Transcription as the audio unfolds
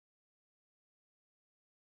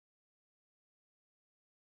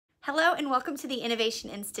Hello and welcome to the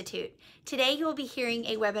Innovation Institute. Today you will be hearing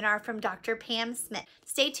a webinar from Dr. Pam Smith.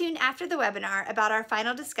 Stay tuned after the webinar about our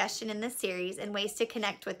final discussion in this series and ways to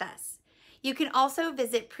connect with us. You can also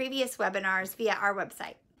visit previous webinars via our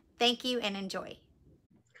website. Thank you and enjoy.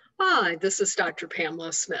 Hi, this is Dr.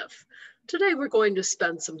 Pamela Smith. Today we're going to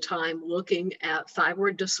spend some time looking at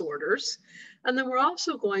thyroid disorders, and then we're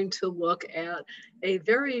also going to look at a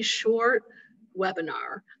very short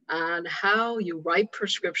webinar on how you write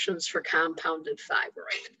prescriptions for compounded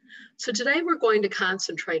thyroid. So today we're going to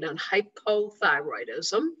concentrate on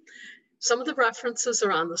hypothyroidism. Some of the references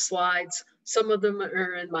are on the slides. Some of them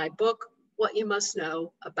are in my book, What You Must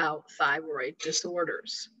Know About Thyroid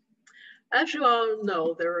Disorders. As you all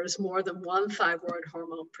know, there is more than one thyroid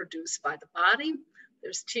hormone produced by the body.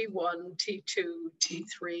 There's T1, T2,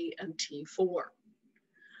 T3, and T4.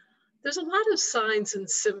 There's a lot of signs and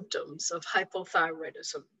symptoms of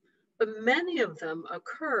hypothyroidism, but many of them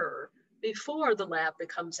occur before the lab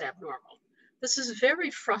becomes abnormal. This is very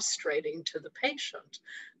frustrating to the patient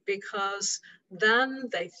because then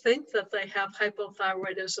they think that they have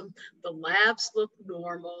hypothyroidism, the labs look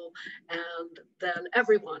normal, and then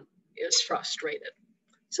everyone is frustrated.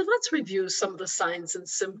 So let's review some of the signs and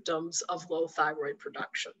symptoms of low thyroid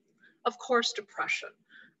production. Of course, depression.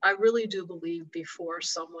 I really do believe before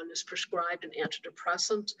someone is prescribed an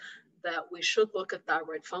antidepressant that we should look at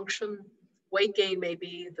thyroid function. Weight gain may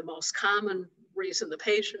be the most common reason the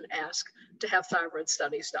patient asks to have thyroid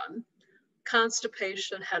studies done.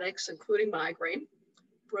 Constipation, headaches, including migraine,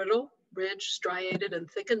 brittle, ridged, striated, and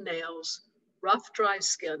thickened nails, rough, dry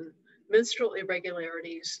skin, menstrual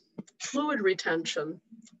irregularities, fluid retention,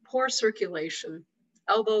 poor circulation,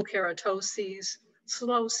 elbow keratoses,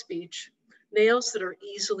 slow speech, nails that are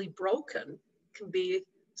easily broken can be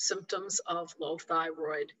symptoms of low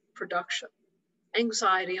thyroid production.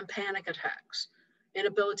 Anxiety and panic attacks,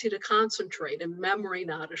 inability to concentrate and memory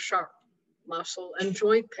not as sharp, muscle and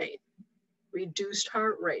joint pain, reduced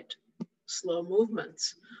heart rate, slow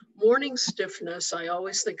movements, morning stiffness. I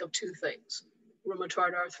always think of two things: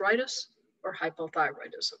 rheumatoid arthritis or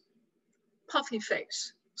hypothyroidism. Puffy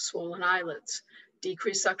face, swollen eyelids,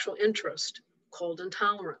 decreased sexual interest, cold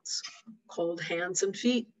intolerance, cold hands and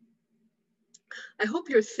feet. I hope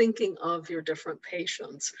you're thinking of your different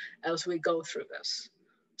patients as we go through this.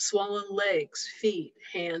 Swollen legs, feet,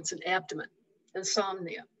 hands, and abdomen,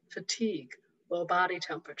 insomnia, fatigue, low body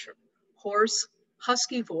temperature, hoarse,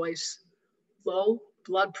 husky voice, low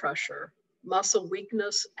blood pressure, muscle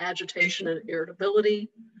weakness, agitation and irritability,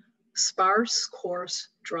 sparse, coarse,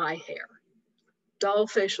 dry hair, dull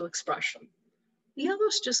facial expression. Yellow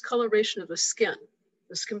is discoloration of the skin.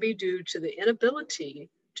 This can be due to the inability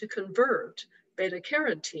to convert beta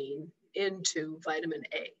carotene into vitamin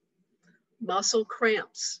A. Muscle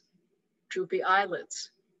cramps, droopy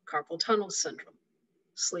eyelids, carpal tunnel syndrome,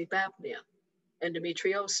 sleep apnea,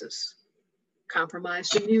 endometriosis,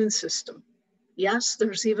 compromised immune system. Yes,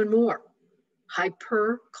 there's even more.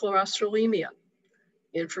 Hypercholesterolemia,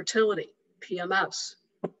 infertility, PMS,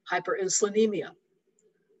 hyperinsulinemia,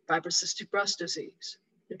 fibrocystic breast disease,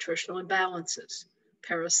 nutritional imbalances,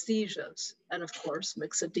 paresthesias, and of course,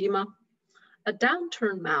 myxedema. A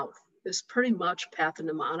downturned mouth is pretty much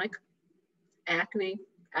pathognomonic. Acne,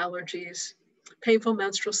 allergies, painful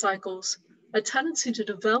menstrual cycles, a tendency to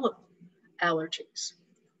develop allergies,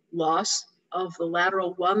 loss of the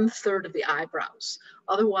lateral 1/3 of the eyebrows,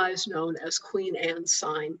 otherwise known as Queen Anne's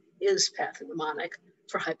sign, is pathognomonic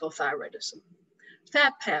for hypothyroidism.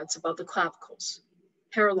 Fat pads above the clavicles,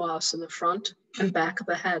 hair loss in the front and back of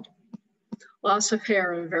the head, loss of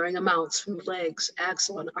hair in varying amounts from legs,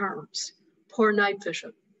 axle, and arms, poor night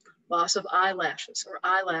vision, loss of eyelashes or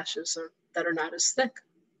eyelashes that are not as thick.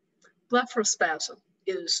 Blepharospasm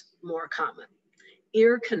is more common.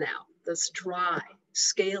 Ear canal that's dry,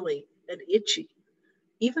 scaly, and itchy.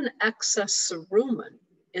 Even excess cerumen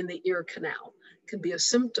in the ear canal can be a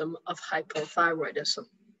symptom of hypothyroidism.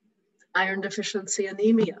 Iron deficiency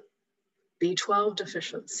anemia, B12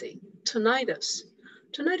 deficiency, tinnitus.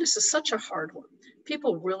 Tinnitus is such a hard one.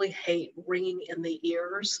 People really hate ringing in the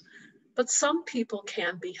ears, but some people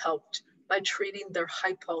can be helped by treating their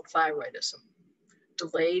hypothyroidism.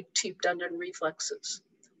 Delayed tube-tendon reflexes,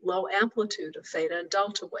 low amplitude of theta and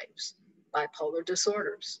delta waves, bipolar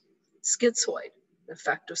disorders, schizoid,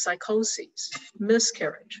 affective psychoses,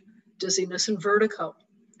 miscarriage, dizziness and vertigo,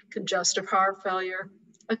 congestive heart failure,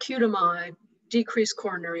 acute MI, decreased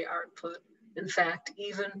coronary output, in fact,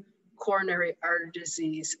 even coronary artery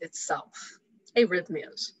disease itself,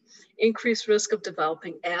 arrhythmias, increased risk of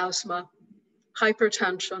developing asthma,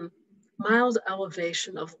 hypertension, mild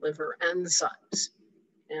elevation of liver enzymes,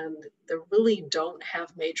 and they really don't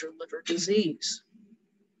have major liver disease.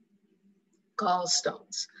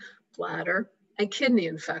 Gallstones, bladder, and kidney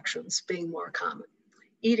infections being more common.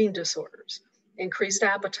 Eating disorders, increased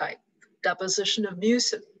appetite, deposition of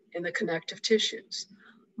mucin in the connective tissues,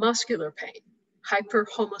 muscular pain,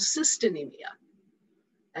 hyperhomocystinemia.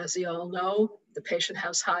 As you all know, the patient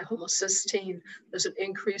has high homocysteine. There's an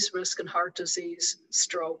increased risk in heart disease,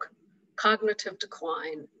 stroke, cognitive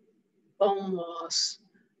decline, bone loss,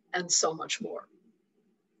 and so much more.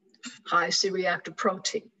 High C-reactive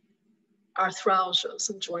protein, arthralgias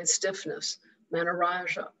and joint stiffness,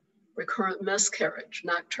 menorrhagia, recurrent miscarriage,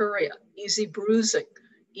 nocturia, easy bruising,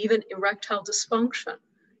 even erectile dysfunction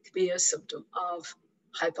could be a symptom of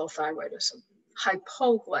hypothyroidism.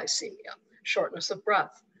 Hypoglycemia, shortness of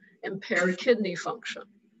breath, impaired kidney function,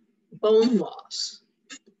 bone loss.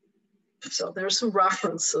 So there's some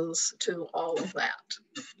references to all of that.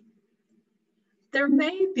 There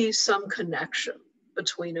may be some connection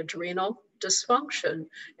between adrenal dysfunction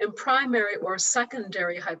and primary or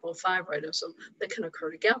secondary hypothyroidism that can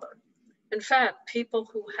occur together. In fact, people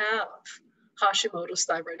who have Hashimoto's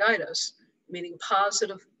thyroiditis, meaning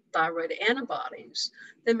positive thyroid antibodies,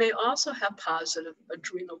 they may also have positive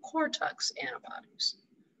adrenal cortex antibodies.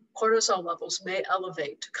 Cortisol levels may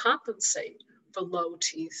elevate to compensate for low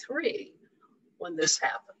T3 when this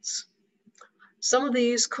happens. Some of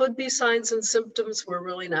these could be signs and symptoms. We're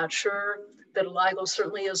really not sure. Vitiligo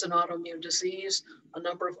certainly is an autoimmune disease. A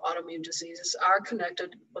number of autoimmune diseases are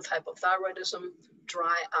connected with hypothyroidism.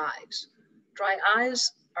 Dry eyes. Dry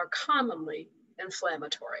eyes are commonly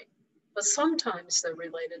inflammatory, but sometimes they're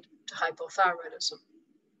related to hypothyroidism.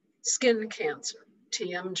 Skin cancer,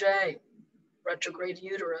 TMJ, retrograde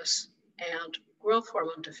uterus, and growth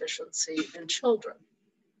hormone deficiency in children.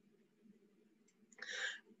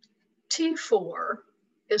 T4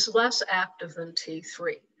 is less active than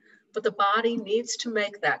T3, but the body needs to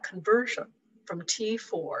make that conversion from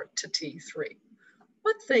T4 to T3.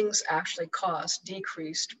 What things actually cause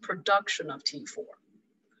decreased production of T4?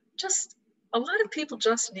 A lot of people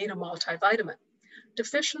just need a multivitamin.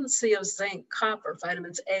 Deficiency of zinc, copper,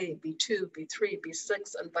 vitamins A, B2, B3,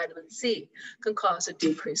 B6, and vitamin C can cause a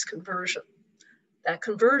decreased conversion. That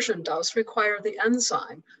conversion does require the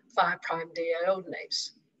enzyme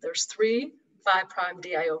 5'-deiodinase. There's 3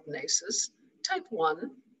 5'-deiodinases. Type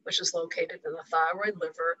 1, which is located in the thyroid,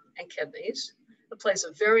 liver, and kidneys. It plays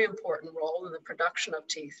a very important role in the production of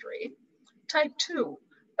T3. Type 2,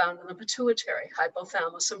 found in the pituitary,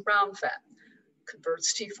 hypothalamus, and brown fat,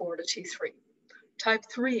 converts T4 to T3. Type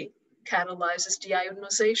 3 catalyzes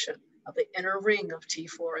deiodinization of the inner ring of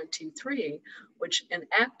T4 and T3, which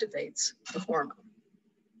inactivates the hormone.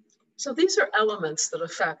 So these are elements that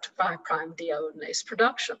affect 5'-deiodinase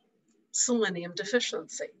production. Selenium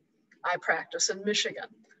deficiency. I practice in Michigan.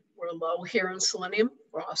 We're low here in selenium.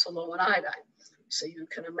 We're also low in iodine. So you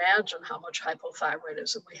can imagine how much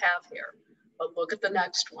hypothyroidism we have here. But look at the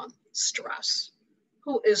next one, stress.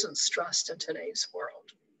 Who isn't stressed in today's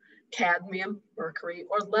world? Cadmium, mercury,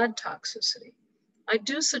 or lead toxicity. I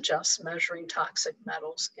do suggest measuring toxic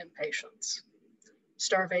metals in patients.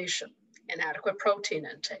 Starvation, inadequate protein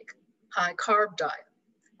intake, high carb diet,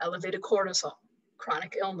 elevated cortisol,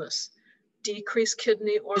 chronic illness, decreased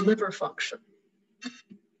kidney or liver function.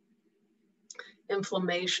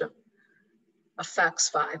 Inflammation affects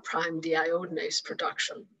 5'-deiodinase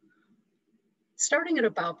production. Starting at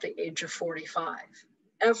about the age of 45,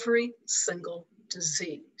 every single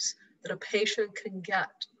disease that a patient can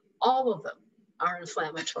get, all of them are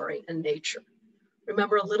inflammatory in nature.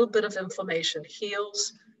 Remember, a little bit of inflammation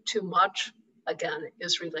heals. Too much, again,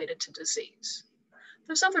 is related to disease.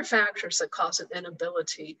 There's other factors that cause an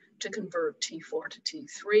inability to convert T4 to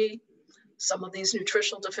T3. Some of these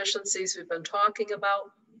nutritional deficiencies we've been talking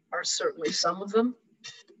about are certainly some of them.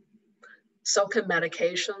 So can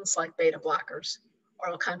medications like beta blockers,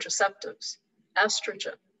 oral contraceptives,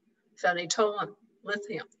 estrogen, phenytoin,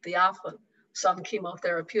 lithium, theophylline, some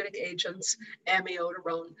chemotherapeutic agents,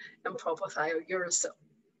 amiodarone, and propylthiouracil.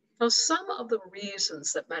 Now, some of the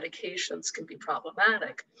reasons that medications can be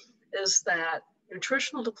problematic is that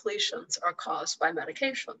nutritional depletions are caused by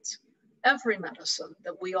medications. Every medicine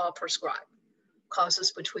that we all prescribe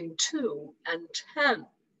causes between 2 and 10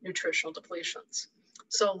 nutritional depletions.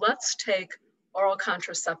 So let's take oral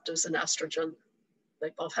contraceptives and estrogen.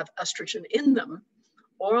 They both have estrogen in them.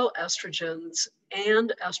 Oral estrogens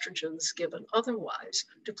and estrogens given otherwise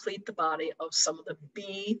deplete the body of some of the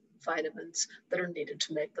B vitamins that are needed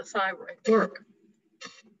to make the thyroid work.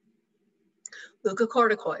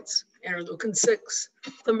 Glucocorticoids, interleukin-6,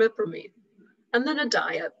 clomipramine, and then a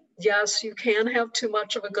diet Yes, you can have too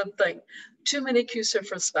much of a good thing. Too many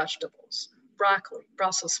cruciferous vegetables, broccoli,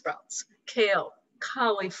 Brussels sprouts, kale,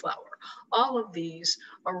 cauliflower. All of these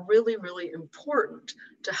are really, really important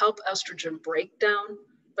to help estrogen break down.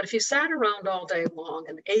 But if you sat around all day long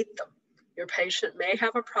and ate them, your patient may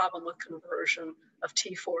have a problem with conversion of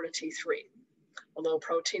T4 to T3. A low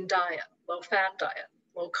protein diet, low fat diet,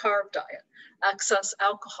 low carb diet, excess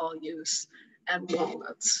alcohol use, and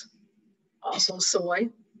walnuts. Also soy.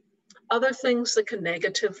 Other things that can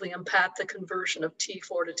negatively impact the conversion of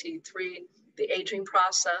T4 to T3, the aging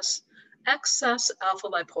process, excess alpha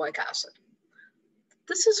lipoic acid.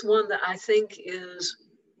 This is one that I think is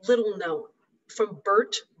little known from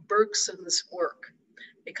Bert Bergson's work,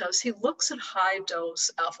 because he looks at high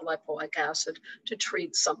dose alpha lipoic acid to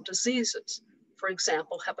treat some diseases, for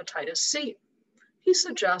example, hepatitis C. He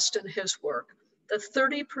suggests in his work that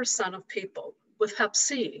 30% of people with hep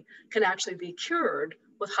C can actually be cured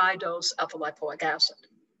with high dose alpha lipoic acid.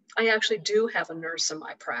 I actually do have a nurse in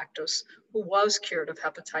my practice who was cured of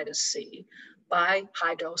hepatitis C by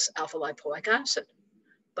high dose alpha lipoic acid,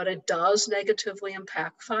 but it does negatively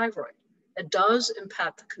impact thyroid. It does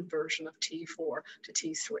impact the conversion of T4 to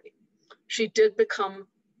T3. She did become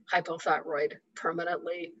hypothyroid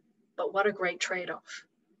permanently, but what a great trade-off.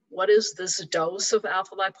 What is this dose of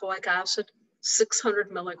alpha lipoic acid?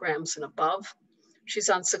 600 milligrams and above. She's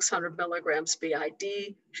on 600 milligrams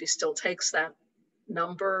BID. She still takes that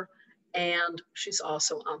number, and she's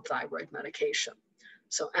also on thyroid medication.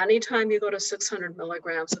 So anytime you go to 600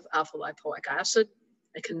 milligrams of alpha lipoic acid,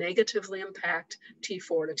 it can negatively impact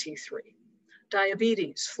T4 to T3.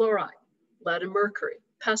 Diabetes, fluoride, lead and mercury,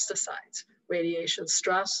 pesticides, radiation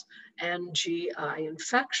stress, and GI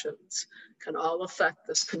infections can all affect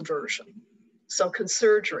this conversion. So can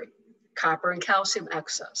surgery, copper and calcium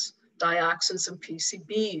excess, dioxins and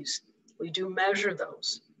PCBs. We do measure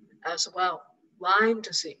those as well. Lyme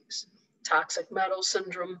disease, toxic mold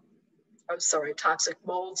syndrome,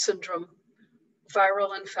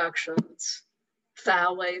 viral infections,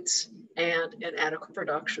 phthalates, and inadequate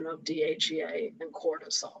production of DHEA and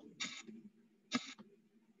cortisol.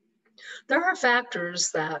 There are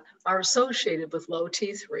factors that are associated with low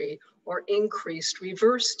T3 or increased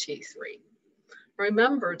reverse T3.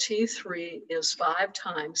 Remember, T3 is 5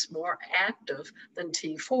 times more active than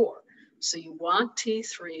T4. So you want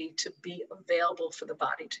T3 to be available for the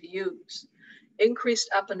body to use.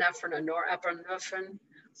 Increased epinephrine and norepinephrine,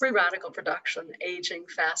 free radical production, aging,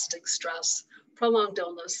 fasting, stress, prolonged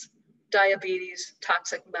illness, diabetes,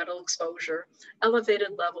 toxic metal exposure, elevated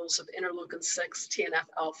levels of interleukin-6,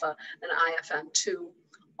 TNF-alpha, and IFN2.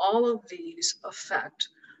 All of these affect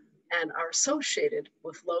and are associated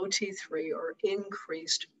with low T3 or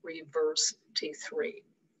increased reverse T3.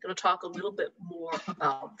 I'm going to talk a little bit more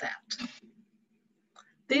about that.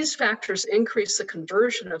 These factors increase the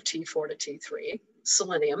conversion of T4 to T3.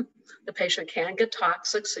 Selenium, the patient can get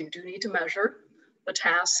toxic, so you do need to measure.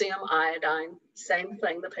 Potassium, iodine, same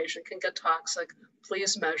thing, the patient can get toxic.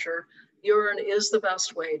 Please measure. Urine is the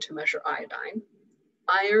best way to measure iodine.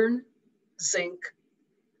 Iron, zinc,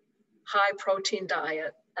 high protein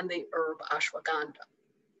diet, and the herb ashwagandha.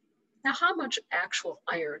 Now, how much actual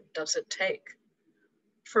iron does it take?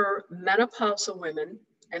 For menopausal women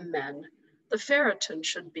and men, the ferritin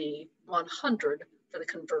should be 100 for the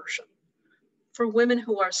conversion. For women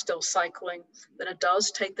who are still cycling, then it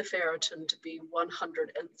does take the ferritin to be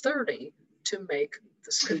 130 to make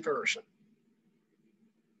this conversion.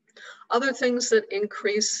 Other things that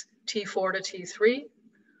increase T4 to T3,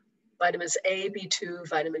 vitamins A, B2,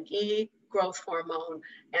 vitamin E, growth hormone,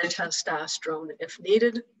 and testosterone if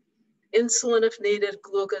needed, insulin if needed,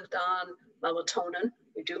 glucagon, melatonin.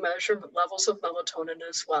 We do measure levels of melatonin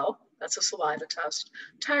as well. That's a saliva test.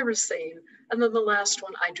 Tyrosine, and then the last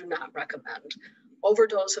one I do not recommend.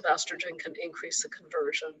 Overdose of estrogen can increase the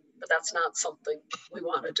conversion, but that's not something we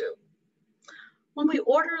want to do. When we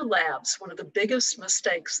order labs, one of the biggest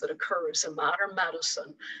mistakes that occurs in modern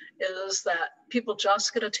medicine is that people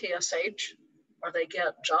just get a TSH, or they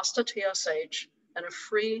get just a TSH and a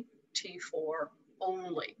free T4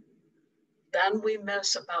 only. Then we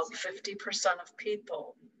miss about 50% of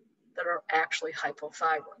people that are actually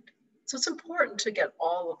hypothyroid. So it's important to get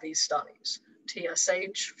all of these studies: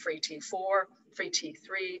 TSH, free T4, free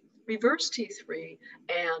T3, reverse T3,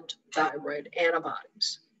 and thyroid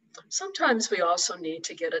antibodies. Sometimes we also need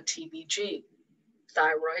to get a TBG,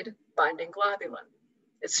 thyroid binding globulin.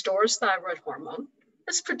 It stores thyroid hormone.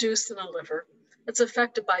 It's produced in the liver. It's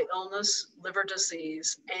affected by illness, liver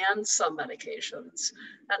disease, and some medications.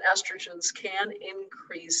 And estrogens can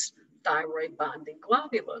increase thyroid binding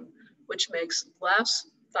globulin, which makes less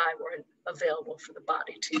thyroid available for the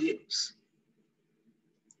body to use.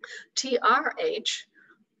 TRH,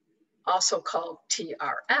 also called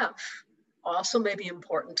TRF, also may be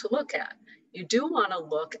important to look at. You do want to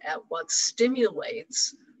look at what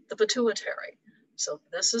stimulates the pituitary. So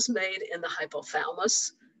this is made in the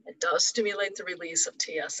hypothalamus. It does stimulate the release of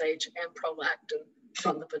TSH and prolactin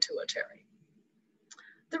from the pituitary.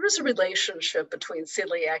 There is a relationship between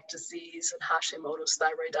celiac disease and Hashimoto's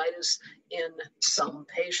thyroiditis in some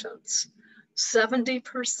patients.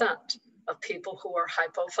 70% of people who are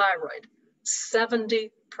hypothyroid,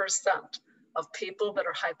 70% of people that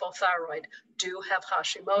are hypothyroid do have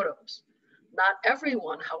Hashimoto's. Not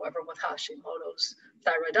everyone, however, with Hashimoto's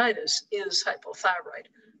thyroiditis is hypothyroid.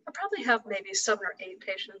 I probably have maybe 7 or 8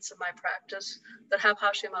 patients in my practice that have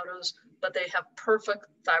Hashimoto's, but they have perfect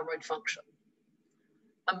thyroid function.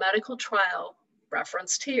 A medical trial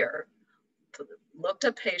referenced here looked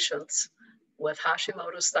at patients with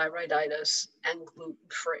Hashimoto's thyroiditis and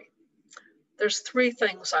gluten-free. There's 3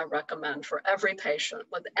 things I recommend for every patient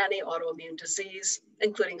with any autoimmune disease,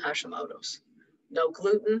 including Hashimoto's. No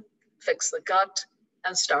gluten, fix the gut,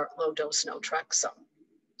 and start low-dose naltrexone.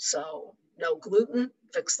 So no gluten,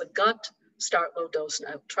 fix the gut, start low-dose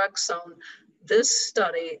naltrexone. This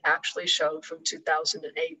study actually showed from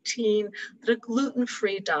 2018 that a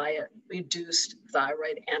gluten-free diet reduced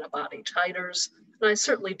thyroid antibody titers, and I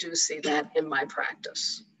certainly do see that in my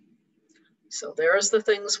practice. So there's the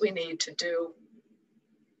things we need to do.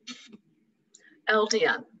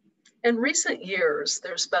 LDN. In recent years,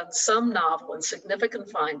 there's been some novel and significant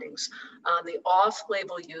findings on the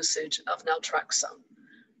off-label usage of naltrexone.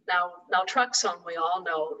 Now, naltrexone, we all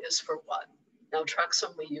know, is for what?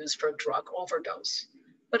 Naltrexone we use for drug overdose.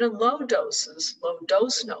 But in low doses,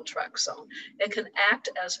 low-dose naltrexone, it can act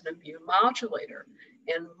as an immune modulator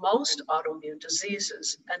in most autoimmune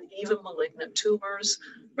diseases and even malignant tumors,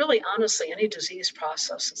 really honestly any disease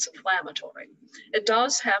process that's inflammatory. It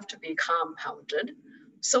does have to be compounded.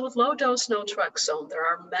 So with low-dose naltrexone, there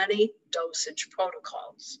are many dosage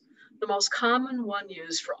protocols. The most common one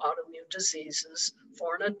used for autoimmune diseases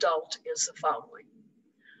for an adult is the following.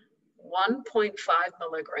 1.5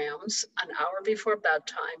 milligrams an hour before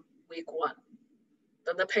bedtime, week 1.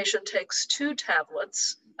 Then the patient takes 2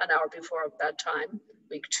 tablets an hour before bedtime,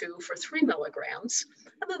 week 2 for 3 milligrams.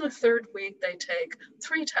 And then the 3rd week they take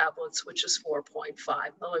 3 tablets, which is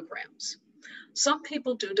 4.5 milligrams. Some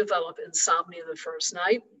people do develop insomnia the first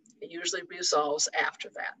night. It usually resolves after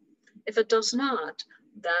that. If it does not,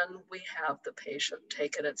 then we have the patient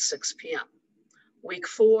take it at 6 p.m. Week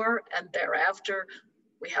 4 and thereafter,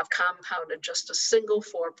 we have compounded just a single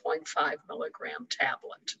 4.5 milligram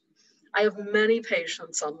tablet. I have many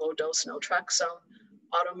patients on low-dose naltrexone,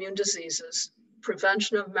 autoimmune diseases,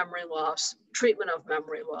 prevention of memory loss, treatment of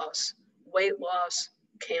memory loss, weight loss,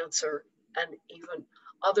 cancer, and even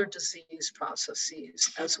other disease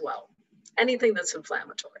processes as well. Anything that's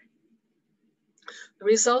inflammatory. The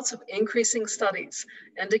results of increasing studies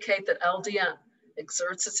indicate that LDN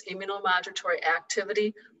exerts its immunomodulatory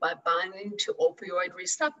activity by binding to opioid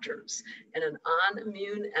receptors in an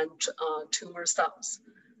on-immune and tumor cells.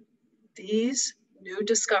 These new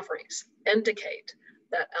discoveries indicate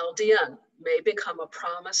that LDN may become a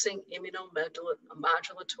promising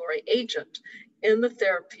immunomodulatory agent in the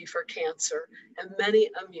therapy for cancer and many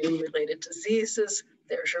immune-related diseases.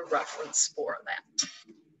 There's your reference for that.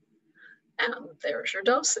 And there's your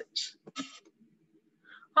dosage.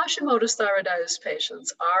 Hashimoto's thyroiditis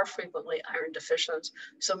patients are frequently iron deficient,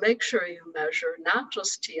 so make sure you measure not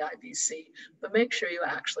just TIBC, but make sure you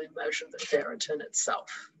actually measure the ferritin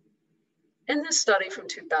itself. In this study from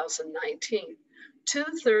 2019,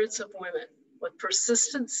 2/3 of women with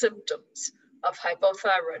persistent symptoms of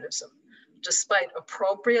hypothyroidism, despite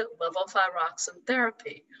appropriate levothyroxine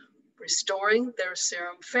therapy, restoring their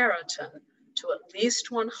serum ferritin to at least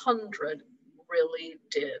 100 really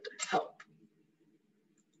did help.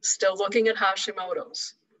 Still looking at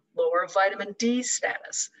Hashimoto's, lower vitamin D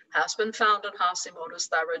status has been found in Hashimoto's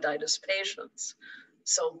thyroiditis patients.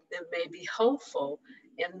 So it may be helpful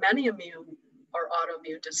in many immune or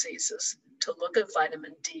autoimmune diseases to look at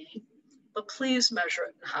vitamin D, but please measure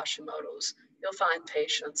it in Hashimoto's. You'll find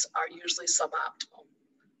patients are usually suboptimal.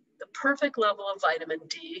 The perfect level of vitamin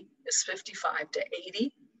D is 55 to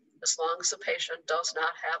 80, as long as the patient does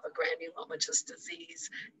not have a granulomatous disease,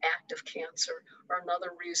 active cancer, or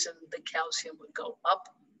another reason the calcium would go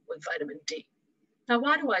up with vitamin D. Now,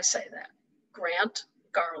 why do I say that? Grant,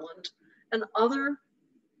 Garland, and other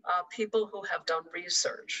people who have done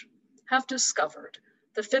research have discovered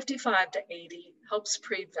that 55 to 80 helps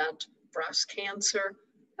prevent breast cancer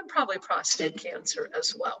and probably prostate cancer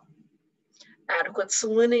as well. Adequate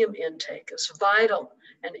selenium intake is vital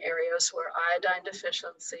in areas where iodine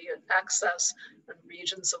deficiency and excess and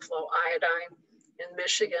regions of low iodine. In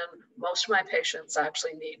Michigan, most of my patients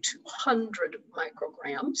actually need 200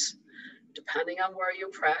 micrograms. Depending on where you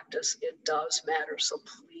practice, it does matter, so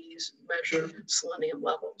please measure selenium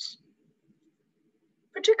levels.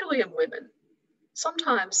 Particularly in women,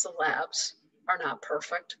 sometimes the labs are not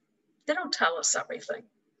perfect. They don't tell us everything.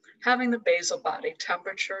 Having the basal body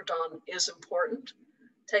temperature done is important.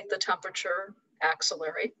 Take the temperature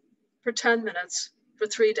axillary for 10 minutes for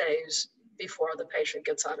 3 days before the patient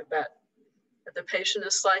gets out of bed. If the patient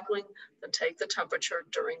is cycling, then take the temperature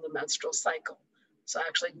during the menstrual cycle. So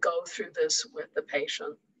actually go through this with the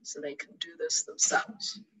patient so they can do this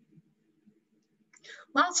themselves.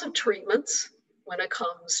 Lots of treatments when it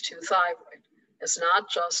comes to thyroid. It's not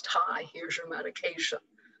just, hi, here's your medication.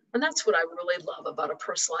 And that's what I really love about a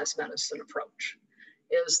personalized medicine approach,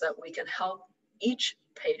 is that we can help each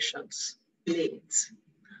patient's needs.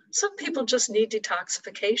 Some people just need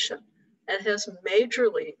detoxification, and it has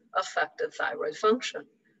majorly affected thyroid function.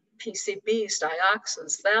 PCBs,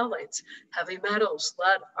 dioxins, phthalates, heavy metals,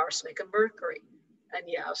 lead, arsenic, and mercury. And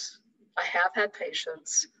yes, I have had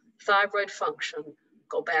patients' thyroid function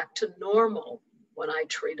go back to normal when I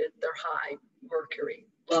treated their high mercury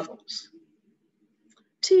levels.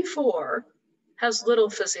 T4 has little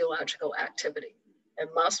physiological activity. It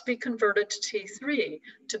must be converted to T3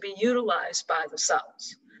 to be utilized by the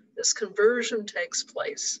cells. This conversion takes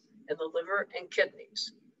place in the liver and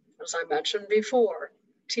kidneys. As I mentioned before,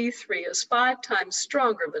 T3 is 5 times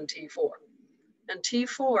stronger than T4, and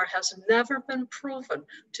T4 has never been proven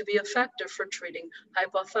to be effective for treating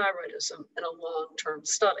hypothyroidism in a long-term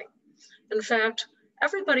study. In fact,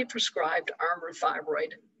 everybody prescribed Armour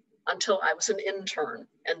Thyroid until I was an intern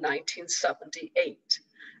in 1978.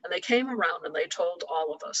 And they came around and they told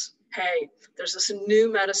all of us, hey, there's this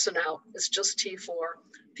new medicine out, it's just T4.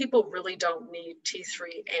 People really don't need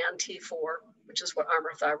T3 and T4, which is what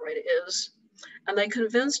Armour Thyroid is. And they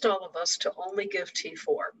convinced all of us to only give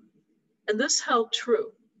T4. And this held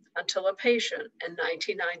true until a patient in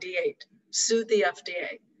 1998 sued the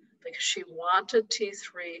FDA because she wanted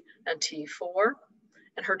T3 and T4,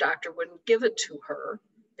 and her doctor wouldn't give it to her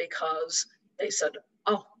because they said,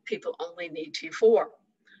 oh, people only need T4.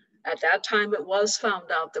 At that time, it was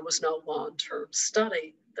found out there was no long-term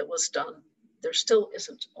study that was done. There still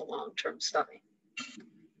isn't a long-term study.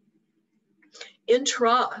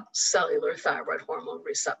 Intracellular thyroid hormone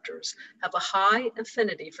receptors have a high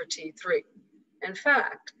affinity for T3. In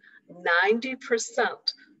fact, 90% of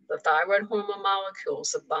the thyroid hormone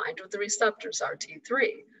molecules that bind with the receptors are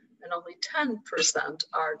T3, and only 10%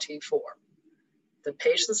 are T4. If the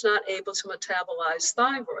patient's not able to metabolize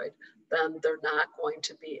thyroid, then they're not going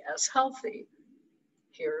to be as healthy.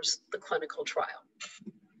 Here's the clinical trial.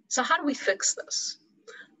 So how do we fix this?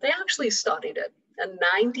 They actually studied it, and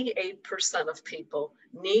 98% of people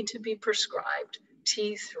need to be prescribed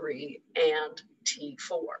T3 and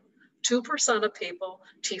T4. 2% of people,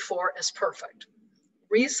 T4 is perfect.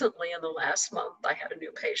 Recently, in the last month, I had a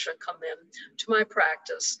new patient come in to my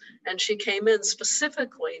practice, and she came in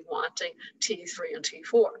specifically wanting T3 and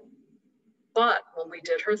T4. But when we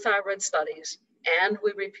did her thyroid studies and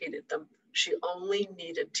we repeated them, she only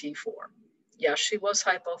needed T4. Yes, she was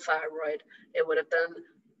hypothyroid. It would have been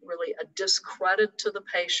really a discredit to the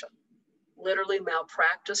patient, literally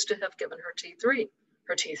malpractice to have given her T3.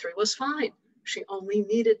 Her T3 was fine. She only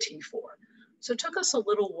needed T4. So it took us a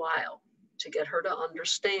little while to get her to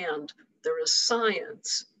understand there is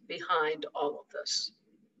science behind all of this.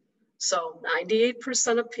 So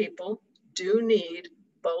 98% of people do need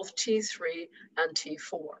both T3 and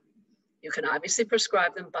T4. You can obviously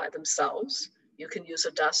prescribe them by themselves. You can use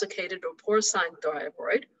a desiccated or porcine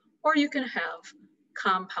thyroid, or you can have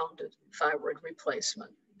compounded thyroid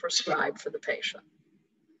replacement prescribed for the patient.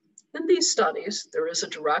 In these studies, there is a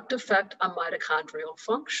direct effect on mitochondrial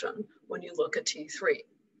function when you look at T3.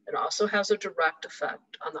 It also has a direct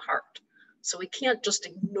effect on the heart. So we can't just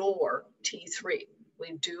ignore T3.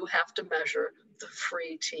 We do have to measure the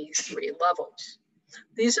free T3 levels.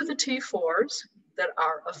 These are the T4s that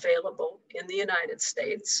are available in the United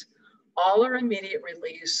States. All are immediate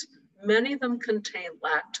release. Many of them contain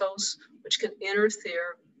lactose, which can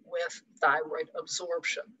interfere with thyroid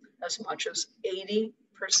absorption as much as 80%.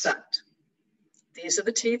 These are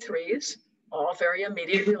the T3s, all very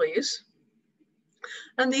immediate release.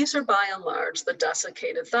 And these are by and large the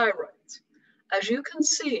desiccated thyroids. As you can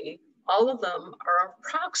see, all of them are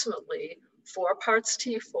approximately 4 parts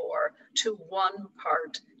T4 to 1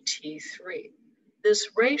 part T3. This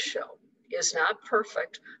ratio is not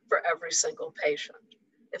perfect for every single patient.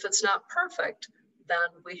 If it's not perfect, then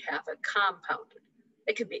we have it compounded.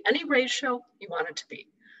 It can be any ratio you want it to be.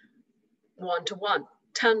 1 to 1,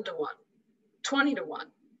 10 to 1, 20 to 1,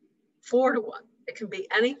 4 to 1. It can be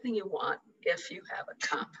anything you want if you have it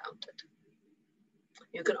compounded.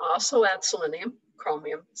 You can also add selenium,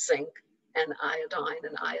 chromium, zinc, and iodine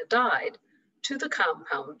and iodide to the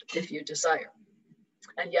compound if you desire.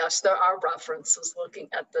 And yes, there are references looking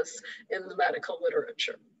at this in the medical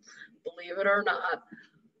literature. Believe it or not,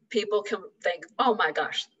 people can think, oh my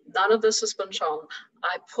gosh, none of this has been shown.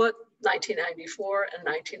 I put 1994 and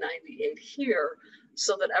 1998 here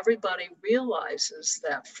so that everybody realizes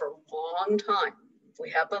that for a long time, we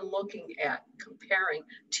have been looking at comparing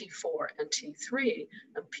T4 and T3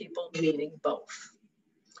 and people needing both.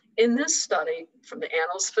 In this study from the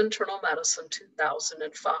Annals of Internal Medicine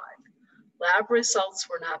 2005, lab results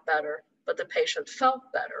were not better, but the patient felt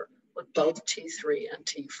better with both T3 and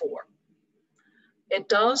T4. It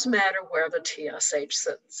does matter where the TSH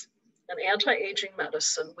sits. In anti-aging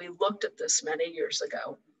medicine, we looked at this many years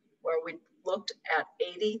ago, where we looked at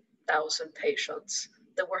 80,000 patients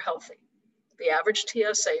that were healthy. The average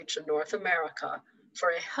TSH in North America for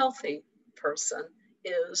a healthy person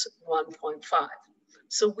is 1.5.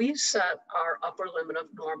 So we set our upper limit of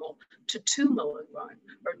normal to 2 milligram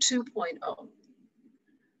or 2.0.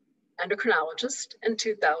 Endocrinologists in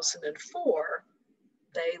 2004,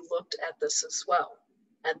 they looked at this as well.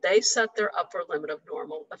 And they set their upper limit of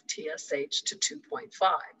normal of TSH to 2.5.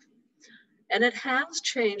 And it has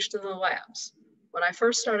changed in the labs. When I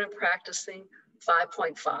first started practicing,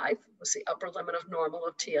 5.5 was the upper limit of normal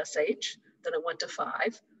of TSH. Then it went to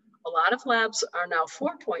 5. A lot of labs are now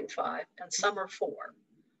 4.5 and some are 4.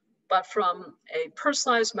 But from a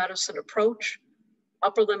personalized medicine approach,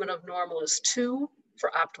 upper limit of normal is 2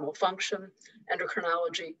 for optimal function,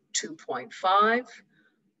 endocrinology 2.5.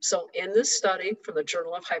 So in this study from the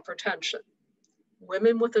Journal of Hypertension,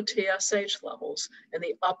 women with the TSH levels in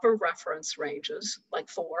the upper reference ranges, like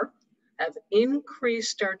 4, have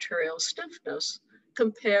increased arterial stiffness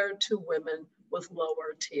compared to women with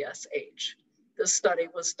lower TSH. This study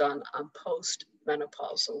was done on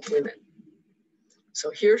postmenopausal women. So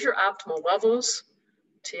here's your optimal levels,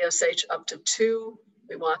 TSH up to 2.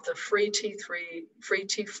 We want the free T3, free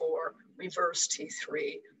T4, reverse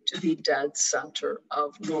T3 to be dead center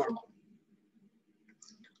of normal.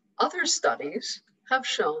 Other studies have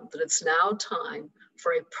shown that it's now time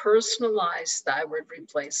for a personalized thyroid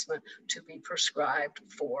replacement to be prescribed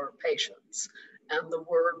for patients. And the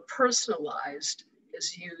word personalized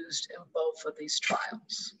is used in both of these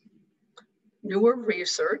trials. Newer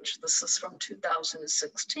research, this is from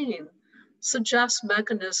 2016, suggests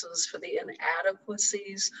mechanisms for the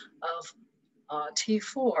inadequacies of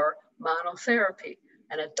T4 monotherapy,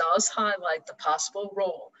 and it does highlight the possible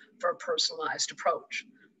role for a personalized approach.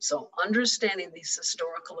 So understanding these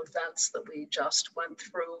historical events that we just went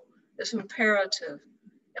through is imperative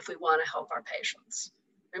if we want to help our patients.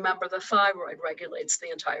 Remember, the thyroid regulates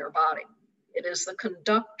the entire body. It is the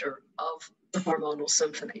conductor of the hormonal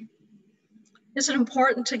symphony. Is it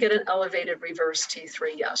important to get an elevated reverse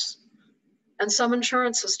T3? Yes. And some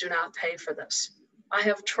insurances do not pay for this. I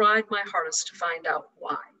have tried my hardest to find out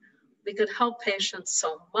why. We could help patients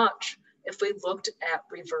so much if we looked at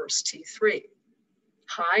reverse T3.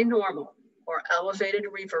 High normal or elevated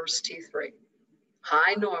reverse T3.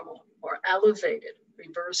 High normal or elevated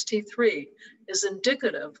reverse T3 is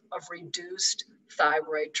indicative of reduced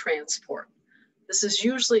thyroid transport. This is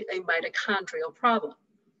usually a mitochondrial problem.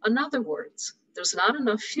 In other words, there's not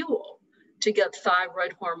enough fuel to get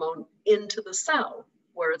thyroid hormone into the cell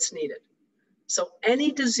where it's needed. So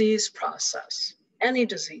any disease process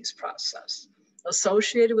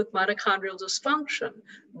associated with mitochondrial dysfunction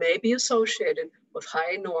may be associated with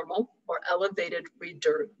high normal or elevated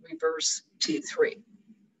reverse T3.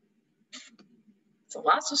 So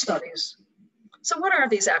lots of studies. So what are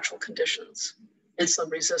these actual conditions?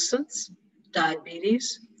 Insulin resistance,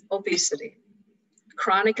 diabetes, obesity,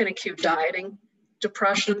 chronic and acute dieting,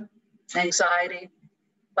 depression, anxiety,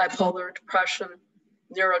 bipolar depression,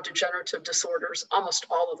 neurodegenerative disorders, almost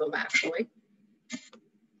all of them actually,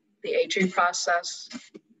 the aging process,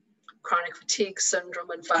 chronic fatigue syndrome,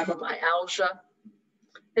 and fibromyalgia.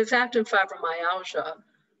 In fact, in fibromyalgia,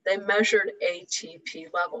 they measured ATP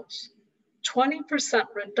levels.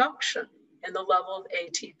 20% reduction in the level of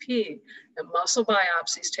ATP in muscle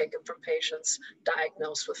biopsies taken from patients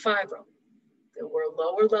diagnosed with fibro. There were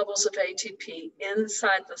lower levels of ATP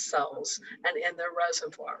inside the cells and in their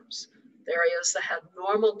reservoirs. The areas that had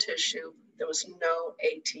normal tissue, there was no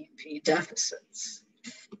ATP deficits.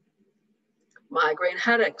 Migraine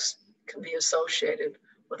headaches can be associated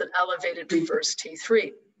with an elevated reverse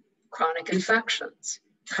T3, chronic infections,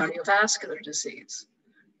 cardiovascular disease,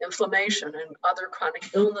 inflammation and other chronic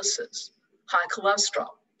illnesses, high cholesterol,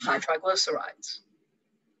 high triglycerides.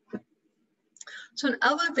 So an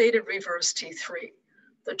elevated reverse T3,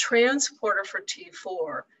 the transporter for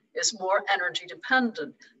T4 is more energy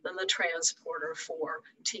dependent than the transporter for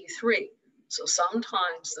T3. So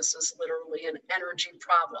sometimes this is literally an energy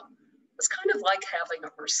problem. It's kind of like having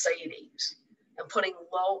a Mercedes and putting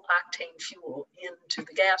low octane fuel into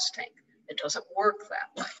the gas tank. It doesn't work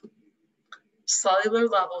that way. Cellular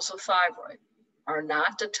levels of thyroid are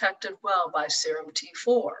not detected well by serum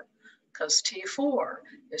T4 because T4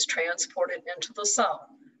 is transported into the cell,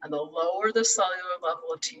 and the lower the cellular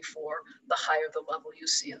level of T4, the higher the level you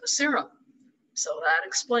see in the serum. So that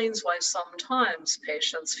explains why sometimes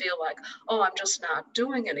patients feel like, oh, I'm just not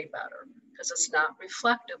doing any better, because it's not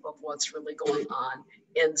reflective of what's really going on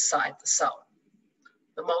inside the cell.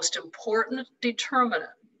 The most important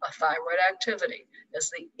determinant of thyroid activity is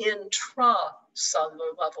the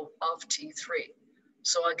intracellular level of T3.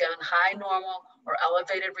 So again, high normal or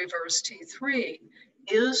elevated reverse T3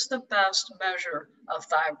 is the best measure of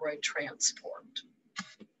thyroid transport.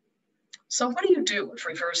 So what do you do if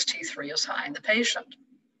reverse T3 is high in the patient?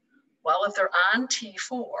 Well, if they're on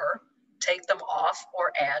T4, take them off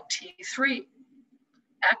or add T3.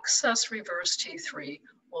 Excess reverse T3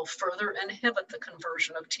 will further inhibit the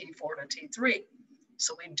conversion of T4 to T3.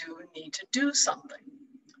 So we do need to do something.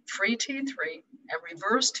 Free T3 and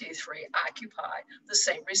reverse T3 occupy the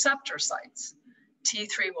same receptor sites.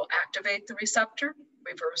 T3 will activate the receptor,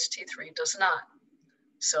 reverse T3 does not.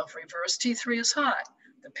 So if reverse T3 is high,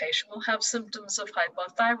 the patient will have symptoms of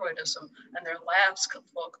hypothyroidism and their labs could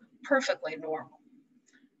look perfectly normal.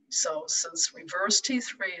 So since reverse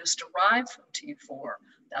T3 is derived from T4,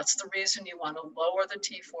 that's the reason you want to lower the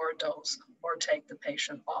T4 dose or take the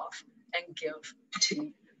patient off and give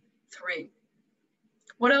T3.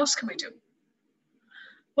 What else can we do?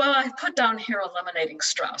 Well, I put down here eliminating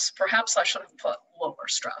stress. Perhaps I should have put lower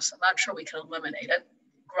stress. I'm not sure we can eliminate it.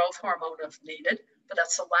 Growth hormone if needed, but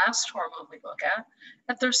that's the last hormone we look at.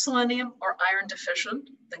 If they're selenium or iron deficient,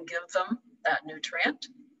 then give them that nutrient.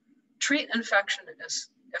 Treat infection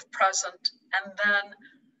if present, and then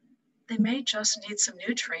they may just need some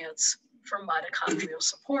nutrients for mitochondrial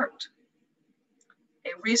support.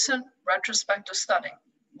 A recent retrospective study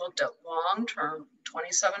looked at long-term,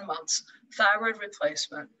 27 months, thyroid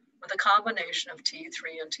replacement with a combination of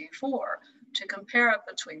T3 and T4 to compare it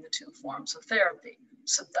between the two forms of therapy,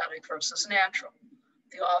 synthetic versus natural.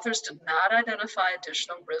 The authors did not identify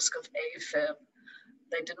additional risk of AFib.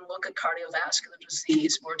 They didn't look at cardiovascular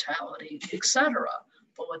disease, mortality, etc.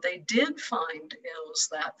 But what they did find is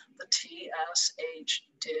that the TSH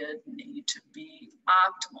did need to be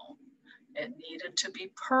optimal. It needed to be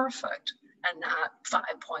perfect and not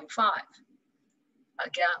 5.5.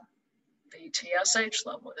 Again, the TSH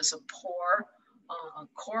level is a poor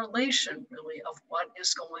correlation really of what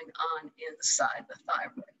is going on inside the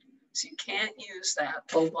thyroid. So you can't use that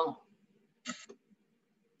alone.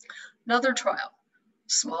 Another trial,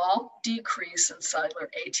 small decrease in cellular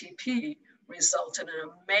ATP resulted in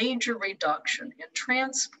a major reduction in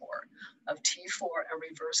transport of T4 and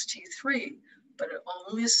reverse T3, but it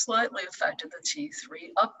only slightly affected the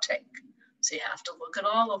T3 uptake. So you have to look at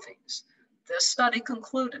all of these. This study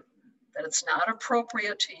concluded that it's not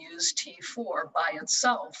appropriate to use T4 by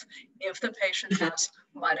itself if the patient has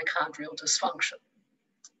mitochondrial dysfunction.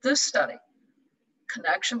 This study,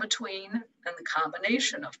 connection between and the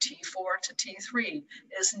combination of T4 to T3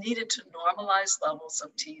 is needed to normalize levels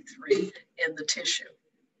of T3 in the tissue.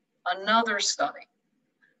 Another study.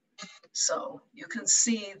 So you can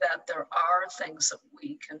see that there are things that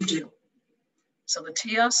we can do. So the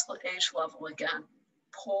TSH level, again,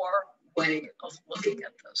 poor way of looking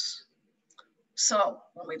at this. So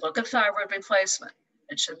when we look at thyroid replacement,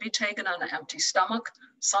 it should be taken on an empty stomach.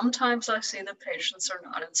 Sometimes I see that patients are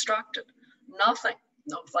not instructed. Nothing,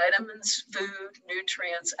 no vitamins, food,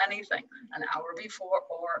 nutrients, anything, an hour before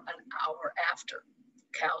or an hour after.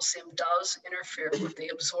 Calcium does interfere with the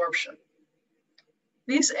absorption.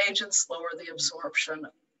 These agents lower the absorption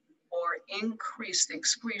or increase the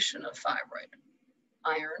excretion of thyroid.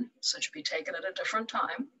 Iron, so it should be taken at a different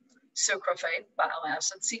time. Sucralfate, bile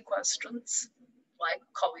acid sequestrants, like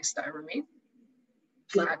cholestyramine,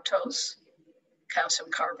 lactose, calcium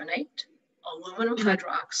carbonate, aluminum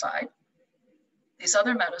hydroxide. These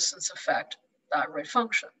other medicines affect thyroid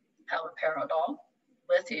function. Haloperidol,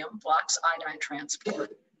 lithium blocks iodine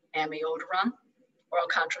transport, amiodarone, oral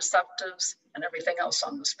contraceptives, and everything else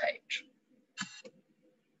on this page.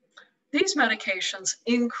 These medications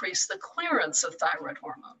increase the clearance of thyroid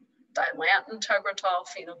hormone, Dilantin, Tegretol,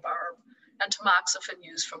 phenobarb, and tamoxifen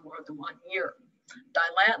used for more than 1 year.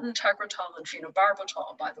 Dilantin, Tegretol, and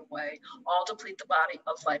phenobarbital, by the way, all deplete the body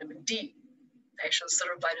of vitamin D. Patients that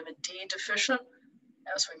are vitamin D deficient,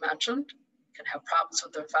 as we mentioned, can have problems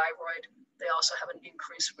with their thyroid. They also have an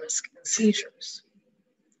increased risk in seizures.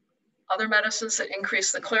 Other medicines that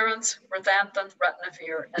increase the clearance were Xanthan,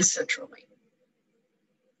 Retinavir, and citrulline.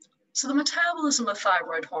 So the metabolism of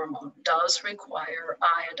thyroid hormone does require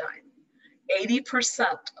iodine.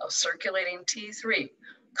 80% of circulating T3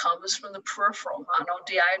 comes from the peripheral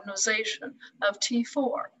monodeiodinization of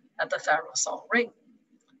T4 at the thyrosol ring.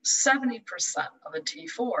 70% of a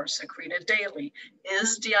T4 secreted daily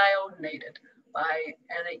is deiodinated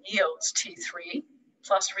and it yields T3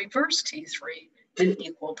 plus reverse T3 in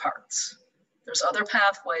equal parts. There's other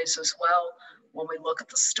pathways as well. When we look at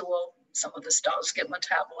the stool, some of this does get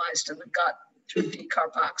metabolized in the gut through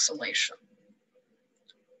decarboxylation.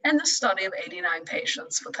 In this study of 89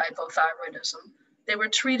 patients with hypothyroidism, they were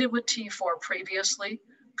treated with T4 previously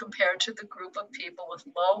compared to the group of people with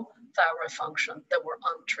low thyroid function that were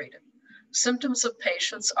untreated. Symptoms of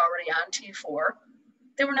patients already on T4,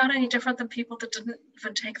 they were not any different than people that didn't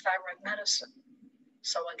even take thyroid medicine.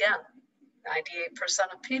 So again,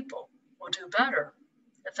 98% of people will do better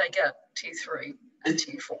if they get T3 and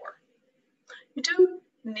T4. You do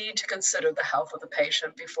need to consider the health of the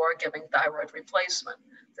patient before giving thyroid replacement.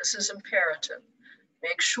 This is imperative.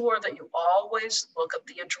 Make sure that you always look at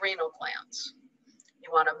the adrenal glands. You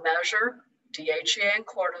want to measure DHEA and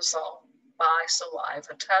cortisol by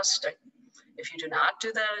saliva testing. If you do not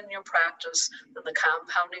do that in your practice, then the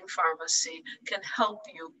compounding pharmacy can help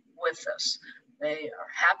you with this. They are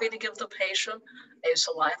happy to give the patient a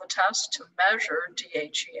saliva test to measure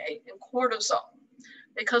DHEA and cortisol,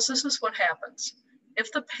 because this is what happens.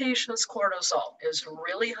 If the patient's cortisol is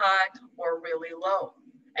really high or really low,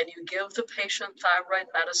 and you give the patient thyroid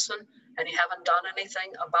medicine and you haven't done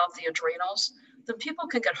anything about the adrenals, then people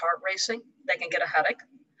can get heart racing, they can get a headache,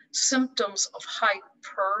 symptoms of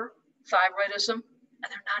hyperthyroidism, and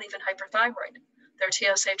they're not even hyperthyroid. Their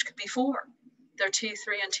TSH could be 4. Their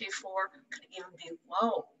T3 and T4 could even be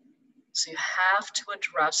low. So you have to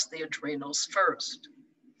address the adrenals first.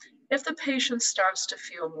 If the patient starts to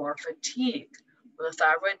feel more fatigue, when the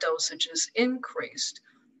thyroid dosage is increased,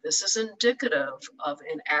 this is indicative of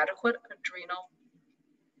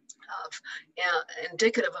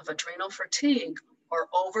indicative of adrenal fatigue or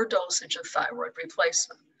overdosage of thyroid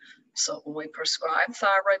replacement. So when we prescribe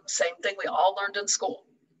thyroid, same thing we all learned in school.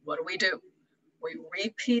 What do? We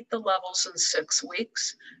repeat the levels in 6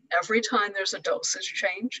 weeks. Every time there's a dosage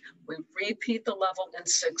change, we repeat the level in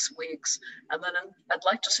 6 weeks. And then I'd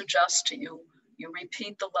like to suggest to you, you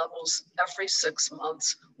repeat the levels every 6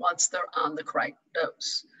 months once they're on the correct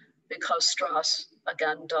dose, because stress,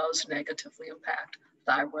 again, does negatively impact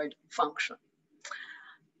thyroid function.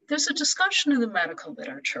 There's a discussion in the medical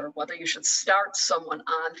literature whether you should start someone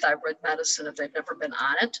on thyroid medicine if they've never been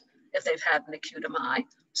on it, if they've had an acute MI.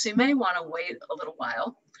 So you may want to wait a little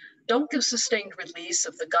while. Don't give sustained release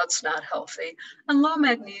if the gut's not healthy, and low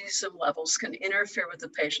magnesium levels can interfere with the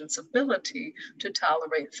patient's ability to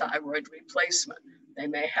tolerate thyroid replacement. They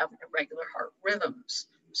may have irregular heart rhythms.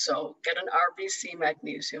 So get an RBC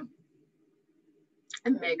magnesium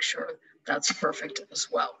and make sure that's perfect as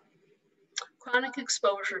well. Chronic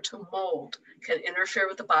exposure to mold can interfere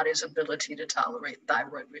with the body's ability to tolerate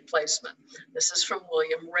thyroid replacement. This is from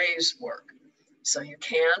William Ray's work. So you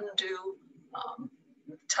can do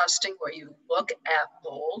testing where you look at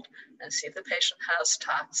mold and see if the patient has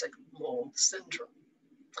toxic mold syndrome.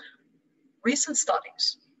 Recent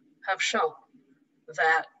studies have shown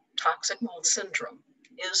that toxic mold syndrome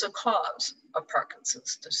is a cause of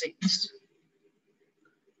Parkinson's disease.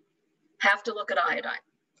 Have to look at iodine.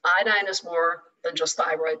 Iodine is more than just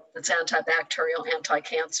thyroid. It's antibacterial,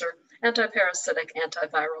 anti-cancer, antiparasitic,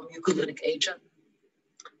 antiviral, mucolytic agent.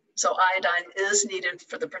 So iodine is needed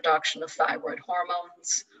for the production of thyroid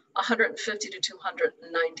hormones. 150 to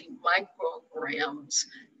 290 micrograms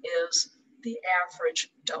is the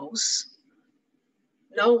average dose.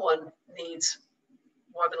 No one needs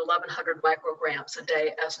more than 1,100 micrograms a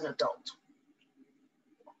day as an adult.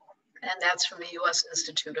 And that's from the US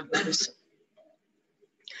Institute of Medicine.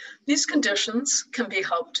 These conditions can be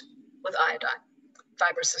helped with iodine.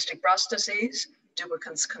 Fibrocystic breast disease,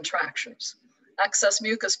 Dubicans contractures, excess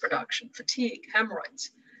mucus production, fatigue,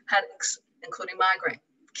 hemorrhoids, headaches, including migraine,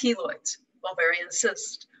 keloids, ovarian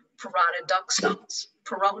cyst, parotid duct stones,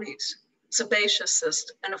 Peyronie's, sebaceous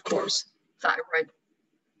cyst, and of course, thyroid.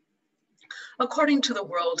 According to the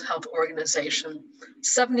World Health Organization,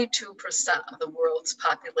 72% of the world's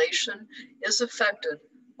population is affected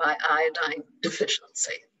by iodine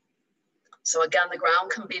deficiency. So again, the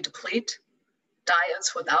ground can be depleted.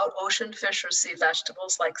 Diets without ocean fish or sea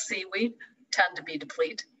vegetables like seaweed tend to be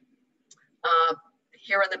depleted.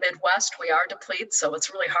 Here in the Midwest, we are depleted, so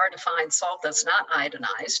it's really hard to find salt that's not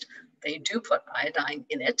iodinized. They do put iodine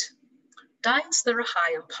in it. Diets that are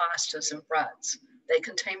high in pastas and breads, they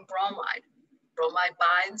contain bromide. Bromide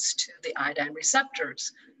binds to the iodine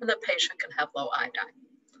receptors, and the patient can have low iodine.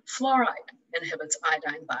 Fluoride inhibits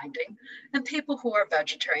iodine binding, and people who are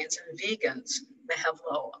vegetarians and vegans may have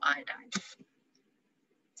low iodine.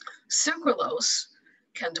 Sucralose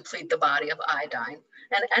can deplete the body of iodine,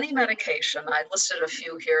 and any medication, I listed a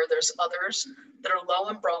few here, there's others that are low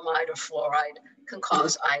in bromide or fluoride can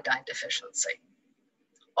cause iodine deficiency.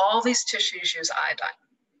 All these tissues use iodine.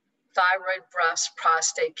 Thyroid, breast,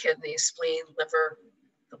 prostate, kidney, spleen, liver,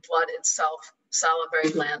 the blood itself,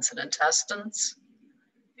 salivary glands, and intestines.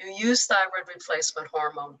 You use thyroid replacement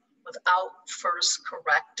hormone without first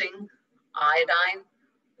correcting iodine,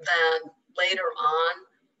 then later on,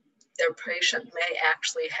 their patient may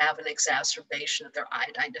actually have an exacerbation of their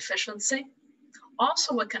iodine deficiency.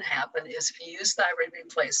 Also, what can happen is if you use thyroid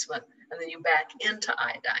replacement and then you back into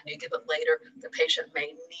iodine, you give it later, the patient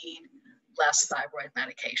may need less thyroid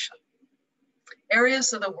medication.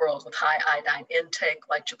 Areas of the world with high iodine intake,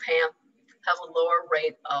 like Japan, have a lower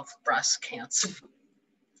rate of breast cancer.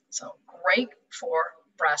 So great for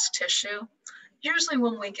breast tissue. Usually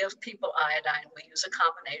when we give people iodine, we use a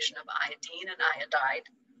combination of iodine and iodide.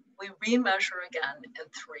 We remeasure again in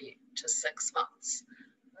 3 to 6 months.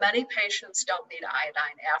 Many patients don't need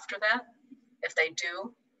iodine after that. If they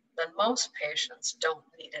do, then most patients don't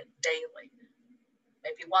need it daily,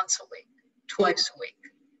 maybe once a week, twice a week.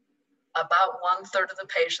 About 1/3 of the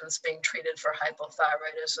patients being treated for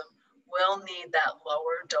hypothyroidism will need that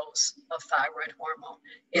lower dose of thyroid hormone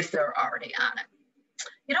if they're already on it.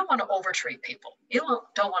 You don't want to overtreat people. You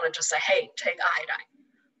don't want to just say, hey, take iodine.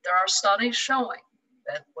 There are studies showing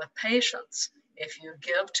that with patients, if you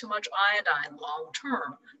give too much iodine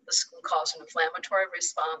long-term, this can cause an inflammatory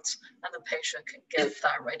response and the patient can get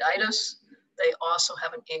thyroiditis. They also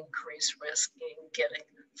have an increased risk in getting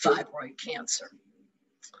thyroid cancer.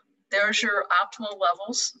 There's your optimal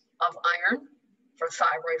levels of iron for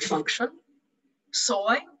thyroid function.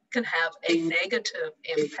 Soy can have a negative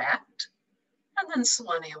impact. And then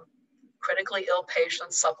selenium. Critically ill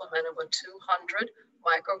patients supplemented with 200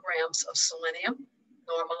 micrograms of selenium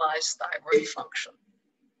normalize thyroid function.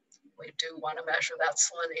 We do want to measure that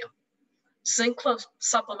selenium. Zinc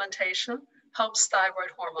supplementation helps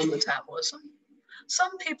thyroid hormone metabolism.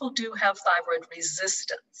 Some people do have thyroid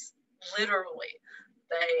resistance, literally.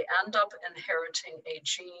 They end up inheriting a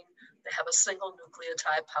gene. They have a single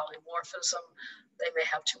nucleotide polymorphism. They may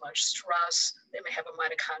have too much stress. They may have a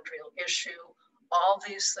mitochondrial issue. All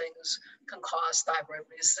these things can cause thyroid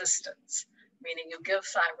resistance, meaning you give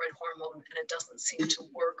thyroid hormone and it doesn't seem to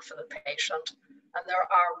work for the patient. And there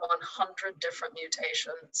are 100 different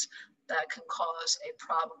mutations that can cause a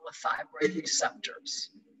problem with thyroid receptors.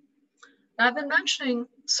 Now, I've been mentioning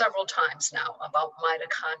several times now about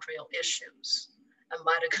mitochondrial issues and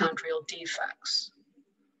mitochondrial defects.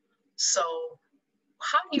 So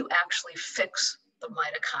how do you actually fix the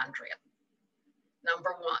mitochondria?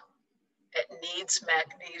 Number one, it needs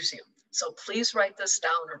magnesium. So please write this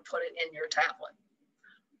down or put it in your tablet.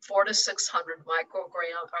 400 to 600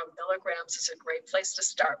 milligrams is a great place to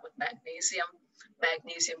start with magnesium.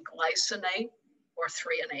 Magnesium glycinate or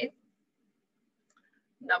 3-and-8.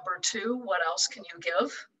 Number two, what else can you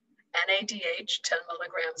give? NADH, 10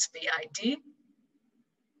 milligrams BID.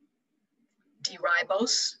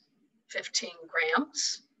 D-ribose, 15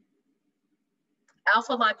 grams.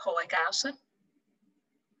 Alpha lipoic acid,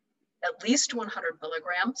 at least 100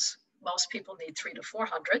 milligrams. Most people need 300 to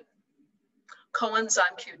 400.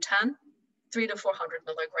 Coenzyme Q10, 300 to 400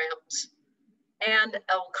 milligrams. And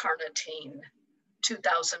L-carnitine,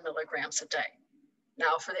 2,000 milligrams a day.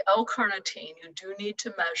 Now for the L-carnitine, you do need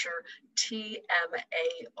to measure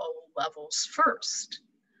TMAO levels first.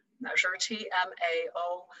 Measure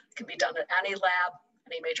TMAO, can be done at any lab,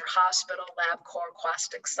 any major hospital, LabCorp,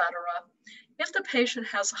 Quest, etc. If the patient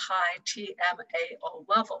has a high TMAO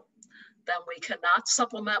level, then we cannot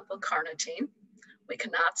supplement with carnitine. We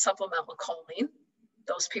cannot supplement with choline.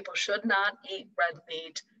 Those people should not eat red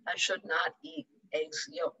meat and should not eat eggs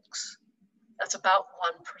yolks. That's about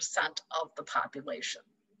 1% of the population.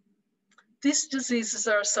 These diseases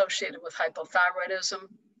are associated with hypothyroidism.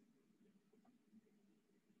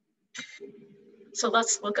 So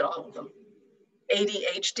let's look at all of them.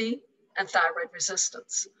 ADHD, and thyroid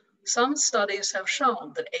resistance. Some studies have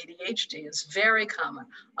shown that ADHD is very common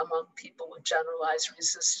among people with generalized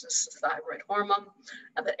resistance to thyroid hormone,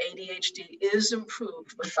 and that ADHD is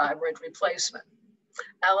improved with thyroid replacement.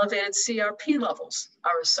 Elevated CRP levels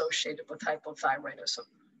are associated with hypothyroidism.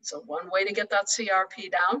 So one way to get that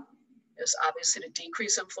CRP down is obviously to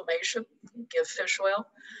decrease inflammation, give fish oil.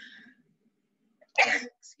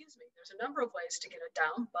 Excuse me, there's a number of ways to get it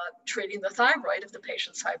down, but treating the thyroid if the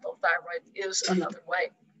patient's hypothyroid is another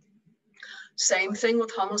way. Same thing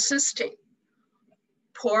with homocysteine.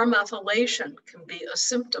 Poor methylation can be a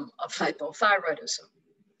symptom of hypothyroidism.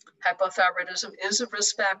 Hypothyroidism is a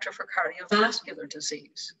risk factor for cardiovascular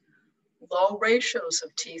disease. Low ratios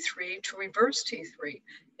of T3 to reverse T3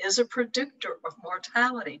 is a predictor of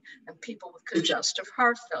mortality in people with congestive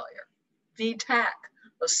heart failure. VTAC,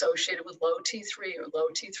 associated with low T3 or low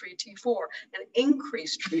T3, T4, and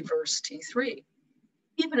increased reverse T3.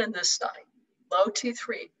 Even in this study, low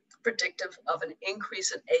T3 predictive of an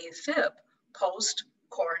increase in AFib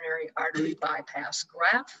post-coronary artery bypass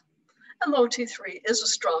graft. And low T3 is a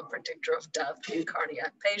strong predictor of death in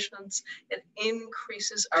cardiac patients. It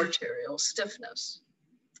increases arterial stiffness.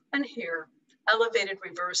 And here, elevated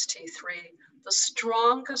reverse T3, the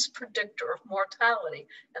strongest predictor of mortality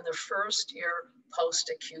in the first year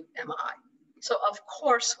post-acute MI. So of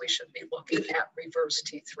course we should be looking at reverse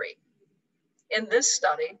T3. In this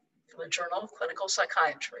study, from the Journal of Clinical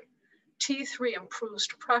Psychiatry, T3 improves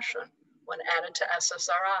depression when added to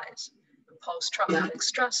SSRIs and post-traumatic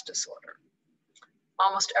stress disorder.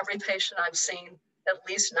 Almost every patient I've seen, at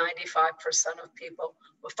least 95% of people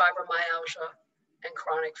with fibromyalgia and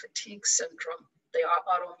chronic fatigue syndrome, they are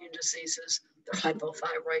autoimmune diseases, they're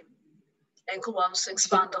hypothyroid, ankylosing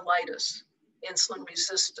spondylitis, insulin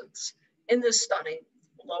resistance. In this study,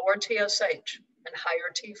 lower TSH and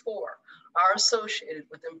higher T4 are associated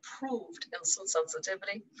with improved insulin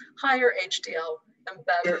sensitivity, higher HDL, and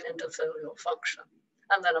better endothelial function.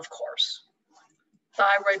 And then, of course,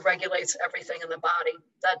 thyroid regulates everything in the body.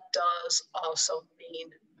 That does also mean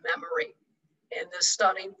memory. In this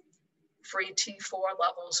study, free T4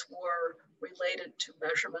 levels were related to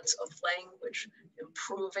measurements of language.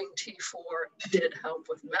 Improving T4 did help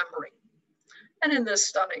with memory. And in this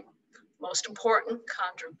study, most important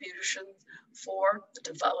contribution for the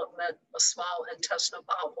development of small intestinal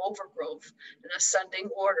bowel overgrowth in ascending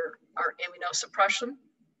order are immunosuppression,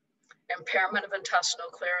 impairment of intestinal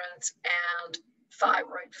clearance, and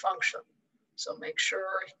thyroid function. So make sure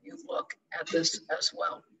you look at this as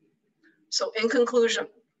well. So in conclusion,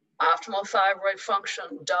 optimal thyroid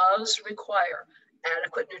function does require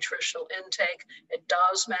adequate nutritional intake. It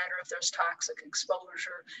does matter if there's toxic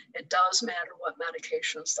exposure. It does matter what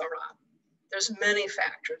medications they're on. There's many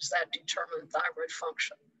factors that determine thyroid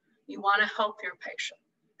function. You want to help your patient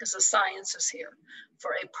because the science is here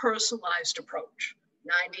for a personalized approach.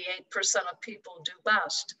 98% of people do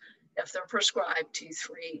best if they're prescribed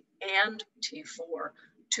T3 and T4.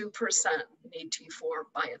 2% need T4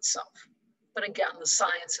 by itself. But again, the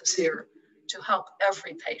science is here to help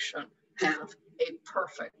every patient have a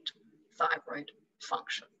perfect thyroid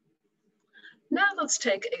function. Now let's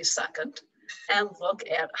take a second and look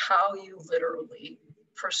at how you literally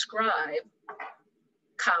prescribe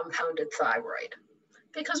compounded thyroid,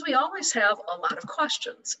 because we always have a lot of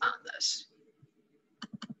questions on this.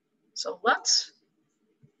 So let's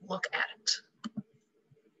look at it.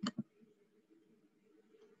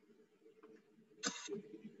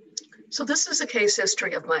 So this is a case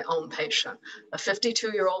history of my own patient, a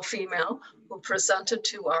 52-year-old female who presented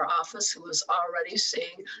to our office who was already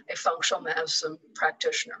seeing a functional medicine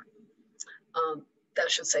practitioner. That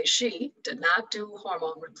should say she did not do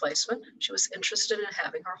hormone replacement. She was interested in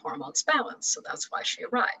having her hormones balanced, so that's why she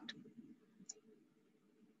arrived.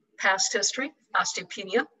 Past history,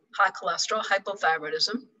 osteopenia, high cholesterol,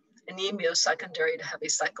 hypothyroidism, anemia secondary to heavy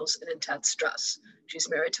cycles and intense stress. She's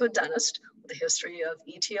married to a dentist with a history of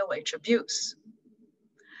ETOH abuse.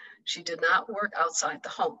 She did not work outside the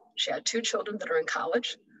home. She had 2 children that are in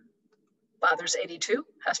college. Father's 82,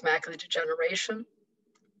 has macular degeneration,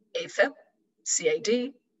 AFib,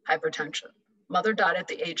 CAD, hypertension. Mother died at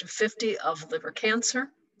the age of 50 of liver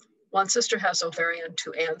cancer. 1 sister has ovarian,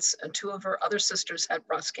 2 aunts, and 2 of her other sisters had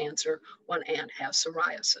breast cancer. 1 aunt has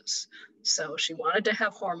psoriasis. So she wanted to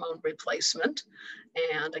have hormone replacement.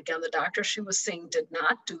 And again, the doctor she was seeing did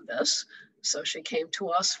not do this. So she came to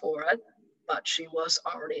us for it, but she was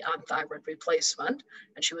already on thyroid replacement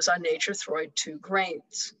and she was on Nature Thyroid 2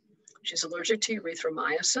 grains. She's allergic to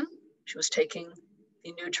erythromycin. She was taking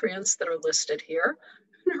the nutrients that are listed here.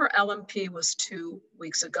 And her LMP was 2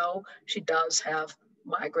 weeks ago. She does have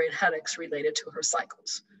migraine headaches related to her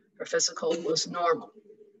cycles. Her physical was normal.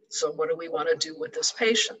 So what do we want to do with this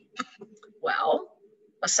patient? Well,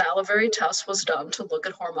 a salivary test was done to look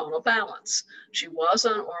at hormonal balance. She was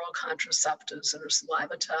on oral contraceptives and her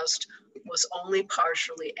saliva test was only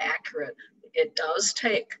partially accurate. It does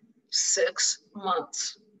take 6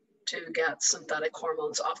 months to get synthetic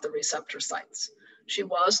hormones off the receptor sites. She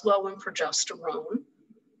was low in progesterone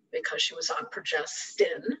because she was on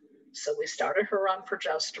progestin. So we started her on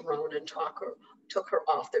progesterone and took her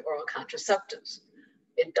off the oral contraceptives.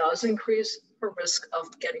 It does increase her risk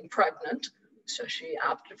of getting pregnant, so she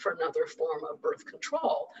opted for another form of birth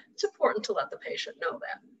control. It's important to let the patient know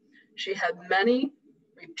that. She had many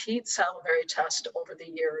repeat salivary tests over the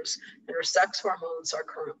years, and her sex hormones are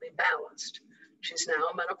currently balanced. She's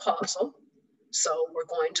now menopausal, so we're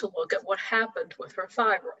going to look at what happened with her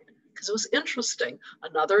thyroid, because it was interesting.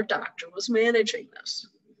 Another doctor was managing this.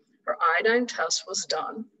 Her iodine test was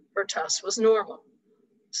done. Her test was normal.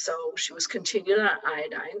 So she was continued on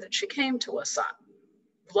iodine that she came to us on.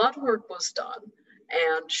 Blood work was done,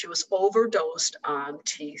 and she was overdosed on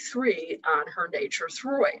T3 on her nature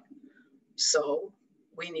thyroid. So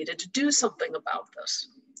we needed to do something about this.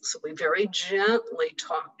 So we very gently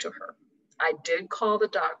talked to her. I did call the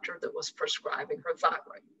doctor that was prescribing her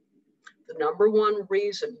thyroid. The number one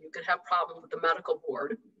reason you could have problems with the medical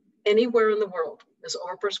board anywhere in the world is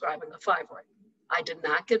overprescribing a thyroid. I did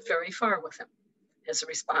not get very far with him. His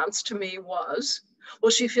response to me was,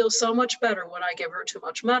 well, she feels so much better when I give her too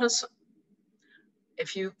much medicine.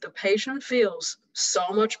 If the patient feels so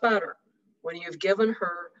much better when you've given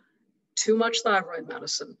her too much thyroid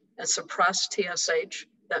medicine and suppressed TSH,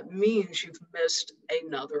 that means you've missed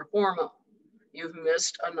another hormone. You've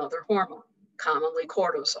missed another hormone, commonly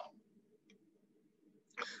cortisol.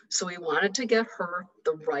 So we wanted to get her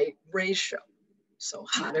the right ratio. So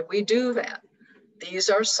how did we do that?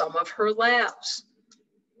 These are some of her labs.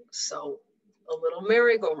 So a little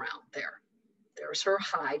merry-go-round there. There's her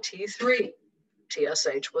high T3.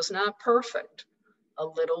 TSH was not perfect. A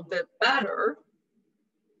little bit better.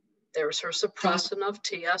 There's her suppressant of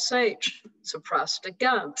TSH. Suppressed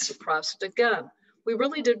again, suppressed again. We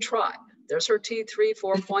really did try. There's her T3,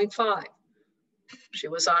 4.5. She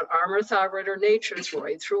was on Armour Thyroid or Nature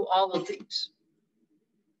Thyroid through all of these.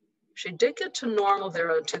 She did get to normal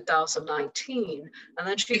there in 2019, and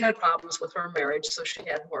then she had problems with her marriage, so she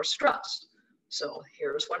had more stress. So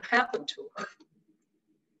here's what happened to her.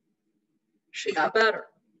 She got better.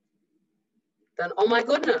 Then, oh my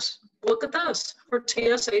goodness, look at this. Her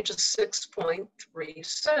TSH is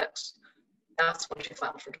 6.36. That's when she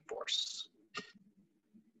filed for divorce.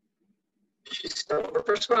 She's still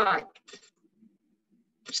overprescribed.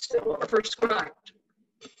 Still overprescribed.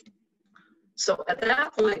 So at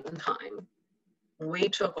that point in time, we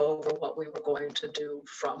took over what we were going to do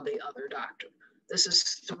from the other doctor. This is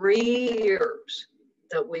 3 years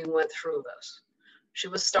that we went through this. She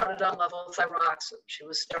was started on levothyroxine. She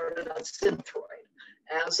was started on Synthroid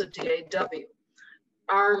as a DAW,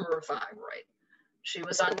 Armour Thyroid. She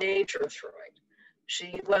was on Nature Thyroid.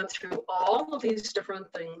 She went through all of these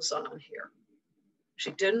different things on here.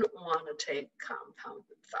 She didn't want to take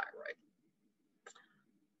compounded thyroid.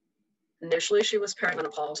 Initially, she was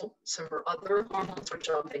perimenopausal, so her other hormones were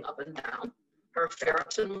jumping up and down. Her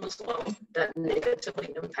ferritin was low. That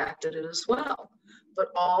negatively impacted it as well.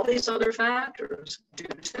 But all these other factors due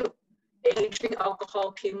to aging,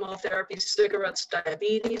 alcohol, chemotherapy, cigarettes,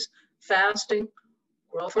 diabetes, fasting,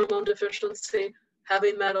 growth hormone deficiency,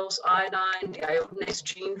 heavy metals, iodine, deiodinase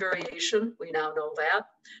gene variation, we now know that,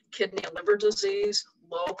 kidney and liver disease,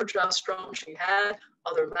 low progesterone she had,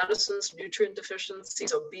 other medicines, nutrient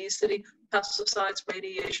deficiencies, obesity, pesticides,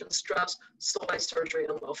 radiation, stress, soy surgery,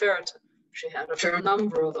 and low ferritin. She had a fair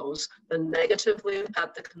number of those that negatively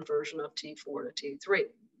impact the conversion of T4 to T3.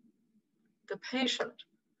 The patient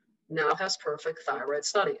now has perfect thyroid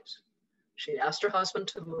studies. She asked her husband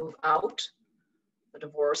to move out. The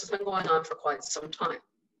divorce has been going on for quite some time.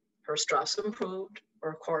 Her stress improved,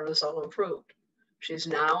 her cortisol improved. She's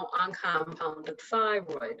now on compounded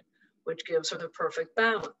thyroid, which gives her the perfect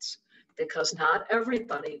balance, because not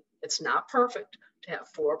everybody, it's not perfect to have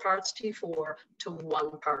 4 parts T4 to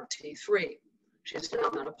 1 part T3. She's now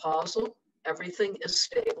menopausal. Everything is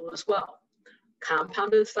stable as well.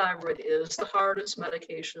 Compounded thyroid is the hardest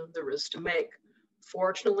medication there is to make.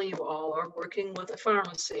 Fortunately, you all are working with a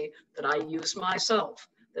pharmacy that I use myself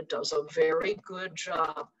that does a very good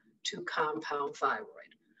job to compound thyroid.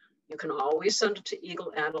 You can always send it to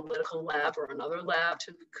Eagle Analytical Lab or another lab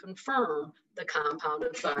to confirm the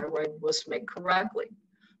compounded thyroid was made correctly.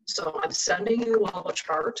 So I'm sending you all a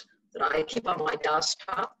chart that I keep on my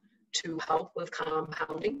desktop. to help with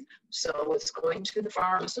compounding. So it's going to the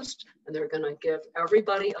pharmacist, and they're going to give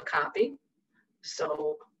everybody a copy.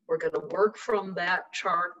 So we're going to work from that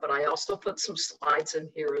chart, but I also put some slides in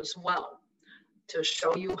here as well to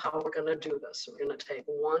show you how we're going to do this. We're going to take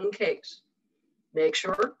one case, make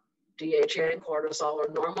sure DHEA and cortisol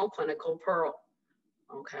are normal, clinical pearl.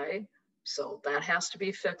 Okay, so that has to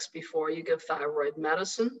be fixed before you give thyroid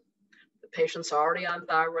medicine. The patient's already on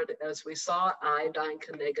thyroid. As we saw, iodine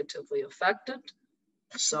can negatively affect it.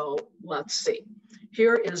 So let's see.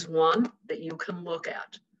 Here is one that you can look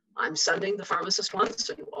at. I'm sending the pharmacist one,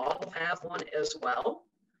 so you all have one as well.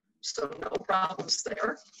 So no problems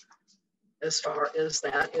there as far as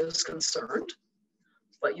that is concerned.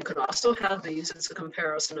 But you can also have these. It's a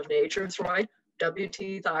comparison of nature's thyroid,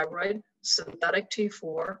 WT thyroid, synthetic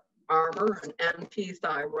T4, Armor, and NP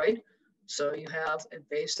thyroid. So you have a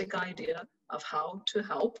basic idea of how to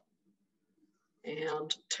help.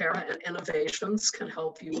 And Tara and Innovations can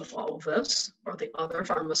help you with all of this, or the other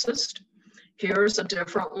pharmacist. Here's a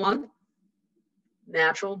different one,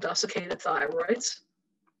 natural desiccated thyroids.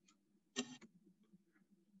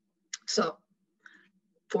 So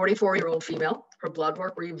 44-year-old female, her blood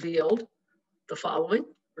work revealed the following.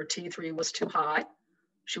 Her T3 was too high.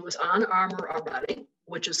 She was on Armor already,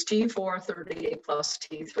 which is T4 38 plus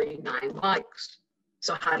T3 9 likes.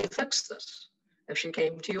 So how do you fix this? If she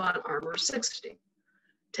came to you on Armor 60,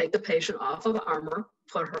 take the patient off of Armor,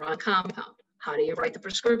 put her on compound. How do you write the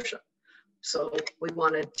prescription? So we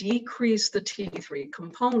want to decrease the T3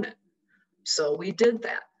 component. So we did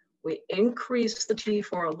that. We increased the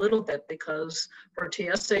T4 a little bit because her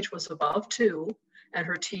TSH was above 2 and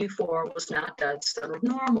her T4 was not dead center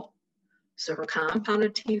normal. So her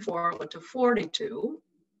compounded T4 went to 42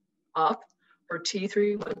 up, her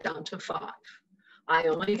T3 went down to 5. I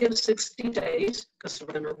only give 60 days because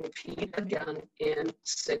we're going to repeat again in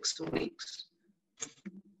 6 weeks.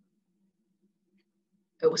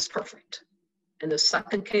 It was perfect. In the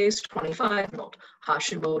second case, 25-year-old,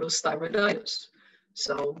 Hashimoto's thyroiditis.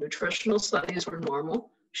 So nutritional studies were normal.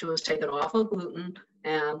 She was taken off of gluten.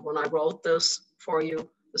 And when I wrote this for you,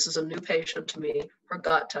 this is a new patient to me, her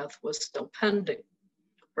gut test was still pending.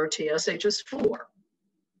 Her TSH is 4.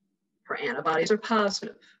 Her antibodies are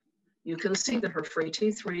positive. You can see that her free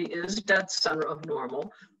T3 is dead center of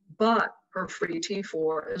normal, but her free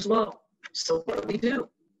T4 is low. So what do?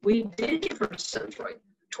 We did give her Synthroid,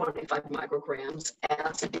 25 micrograms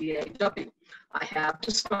as a DAW. I have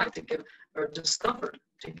discovered to give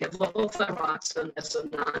levothyroxine as a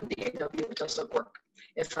non-DAW. It doesn't work.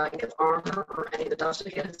 If I give Armor or any of the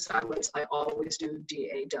desiccated thyroids, I always do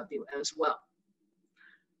DAW as well.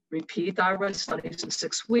 Repeat thyroid studies in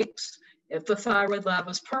 6 weeks. If the thyroid lab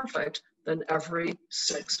is perfect, then every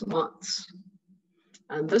 6 months.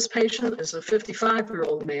 And this patient is a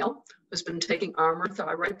 55-year-old male who's been taking Armor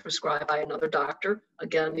thyroid prescribed by another doctor.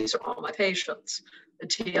 Again, these are all my patients. The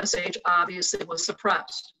TSH obviously was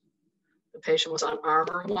suppressed. The patient was on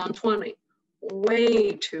Armor 120,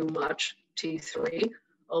 way too much T3,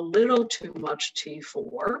 a little too much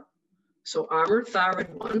T4. So Armor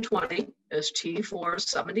thyroid 120 is T4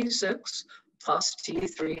 76 plus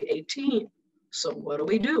T3 18. So what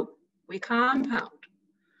do? We compound.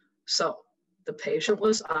 So the patient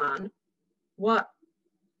was on what?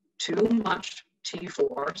 Too much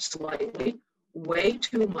T4 slightly, way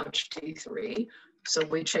too much T3. So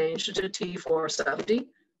we changed it to T4 70,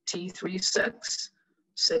 T3 6,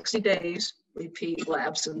 60 days, repeat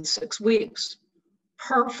labs in 6 weeks.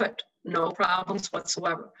 Perfect, no problems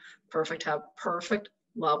whatsoever. Perfect, have perfect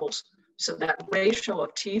levels. So that ratio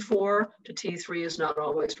of T4 to T3 is not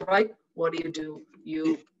always right. What do?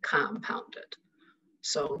 You compound it.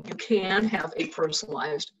 So you can have a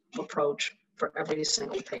personalized approach for every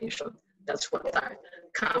single patient. That's what that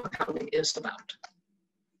compounding is about.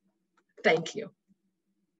 Thank you.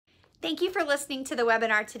 Thank you for listening to the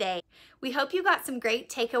webinar today. We hope you got some great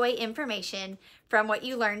takeaway information from what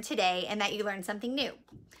you learned today and that you learned something new.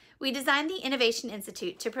 We designed the Innovation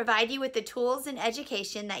Institute to provide you with the tools and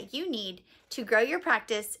education that you need to grow your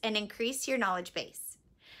practice and increase your knowledge base.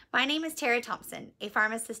 My name is Tara Thompson, a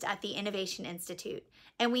pharmacist at the Innovation Institute,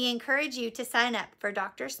 and we encourage you to sign up for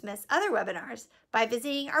Dr. Smith's other webinars by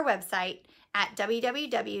visiting our website at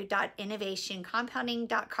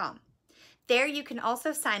www.innovationcompounding.com. There you can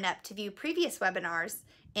also sign up to view previous webinars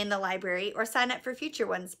in the library or sign up for future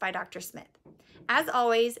ones by Dr. Smith. As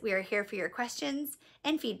always, we are here for your questions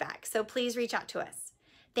and feedback, so please reach out to us.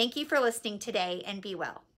 Thank you for listening today and be well.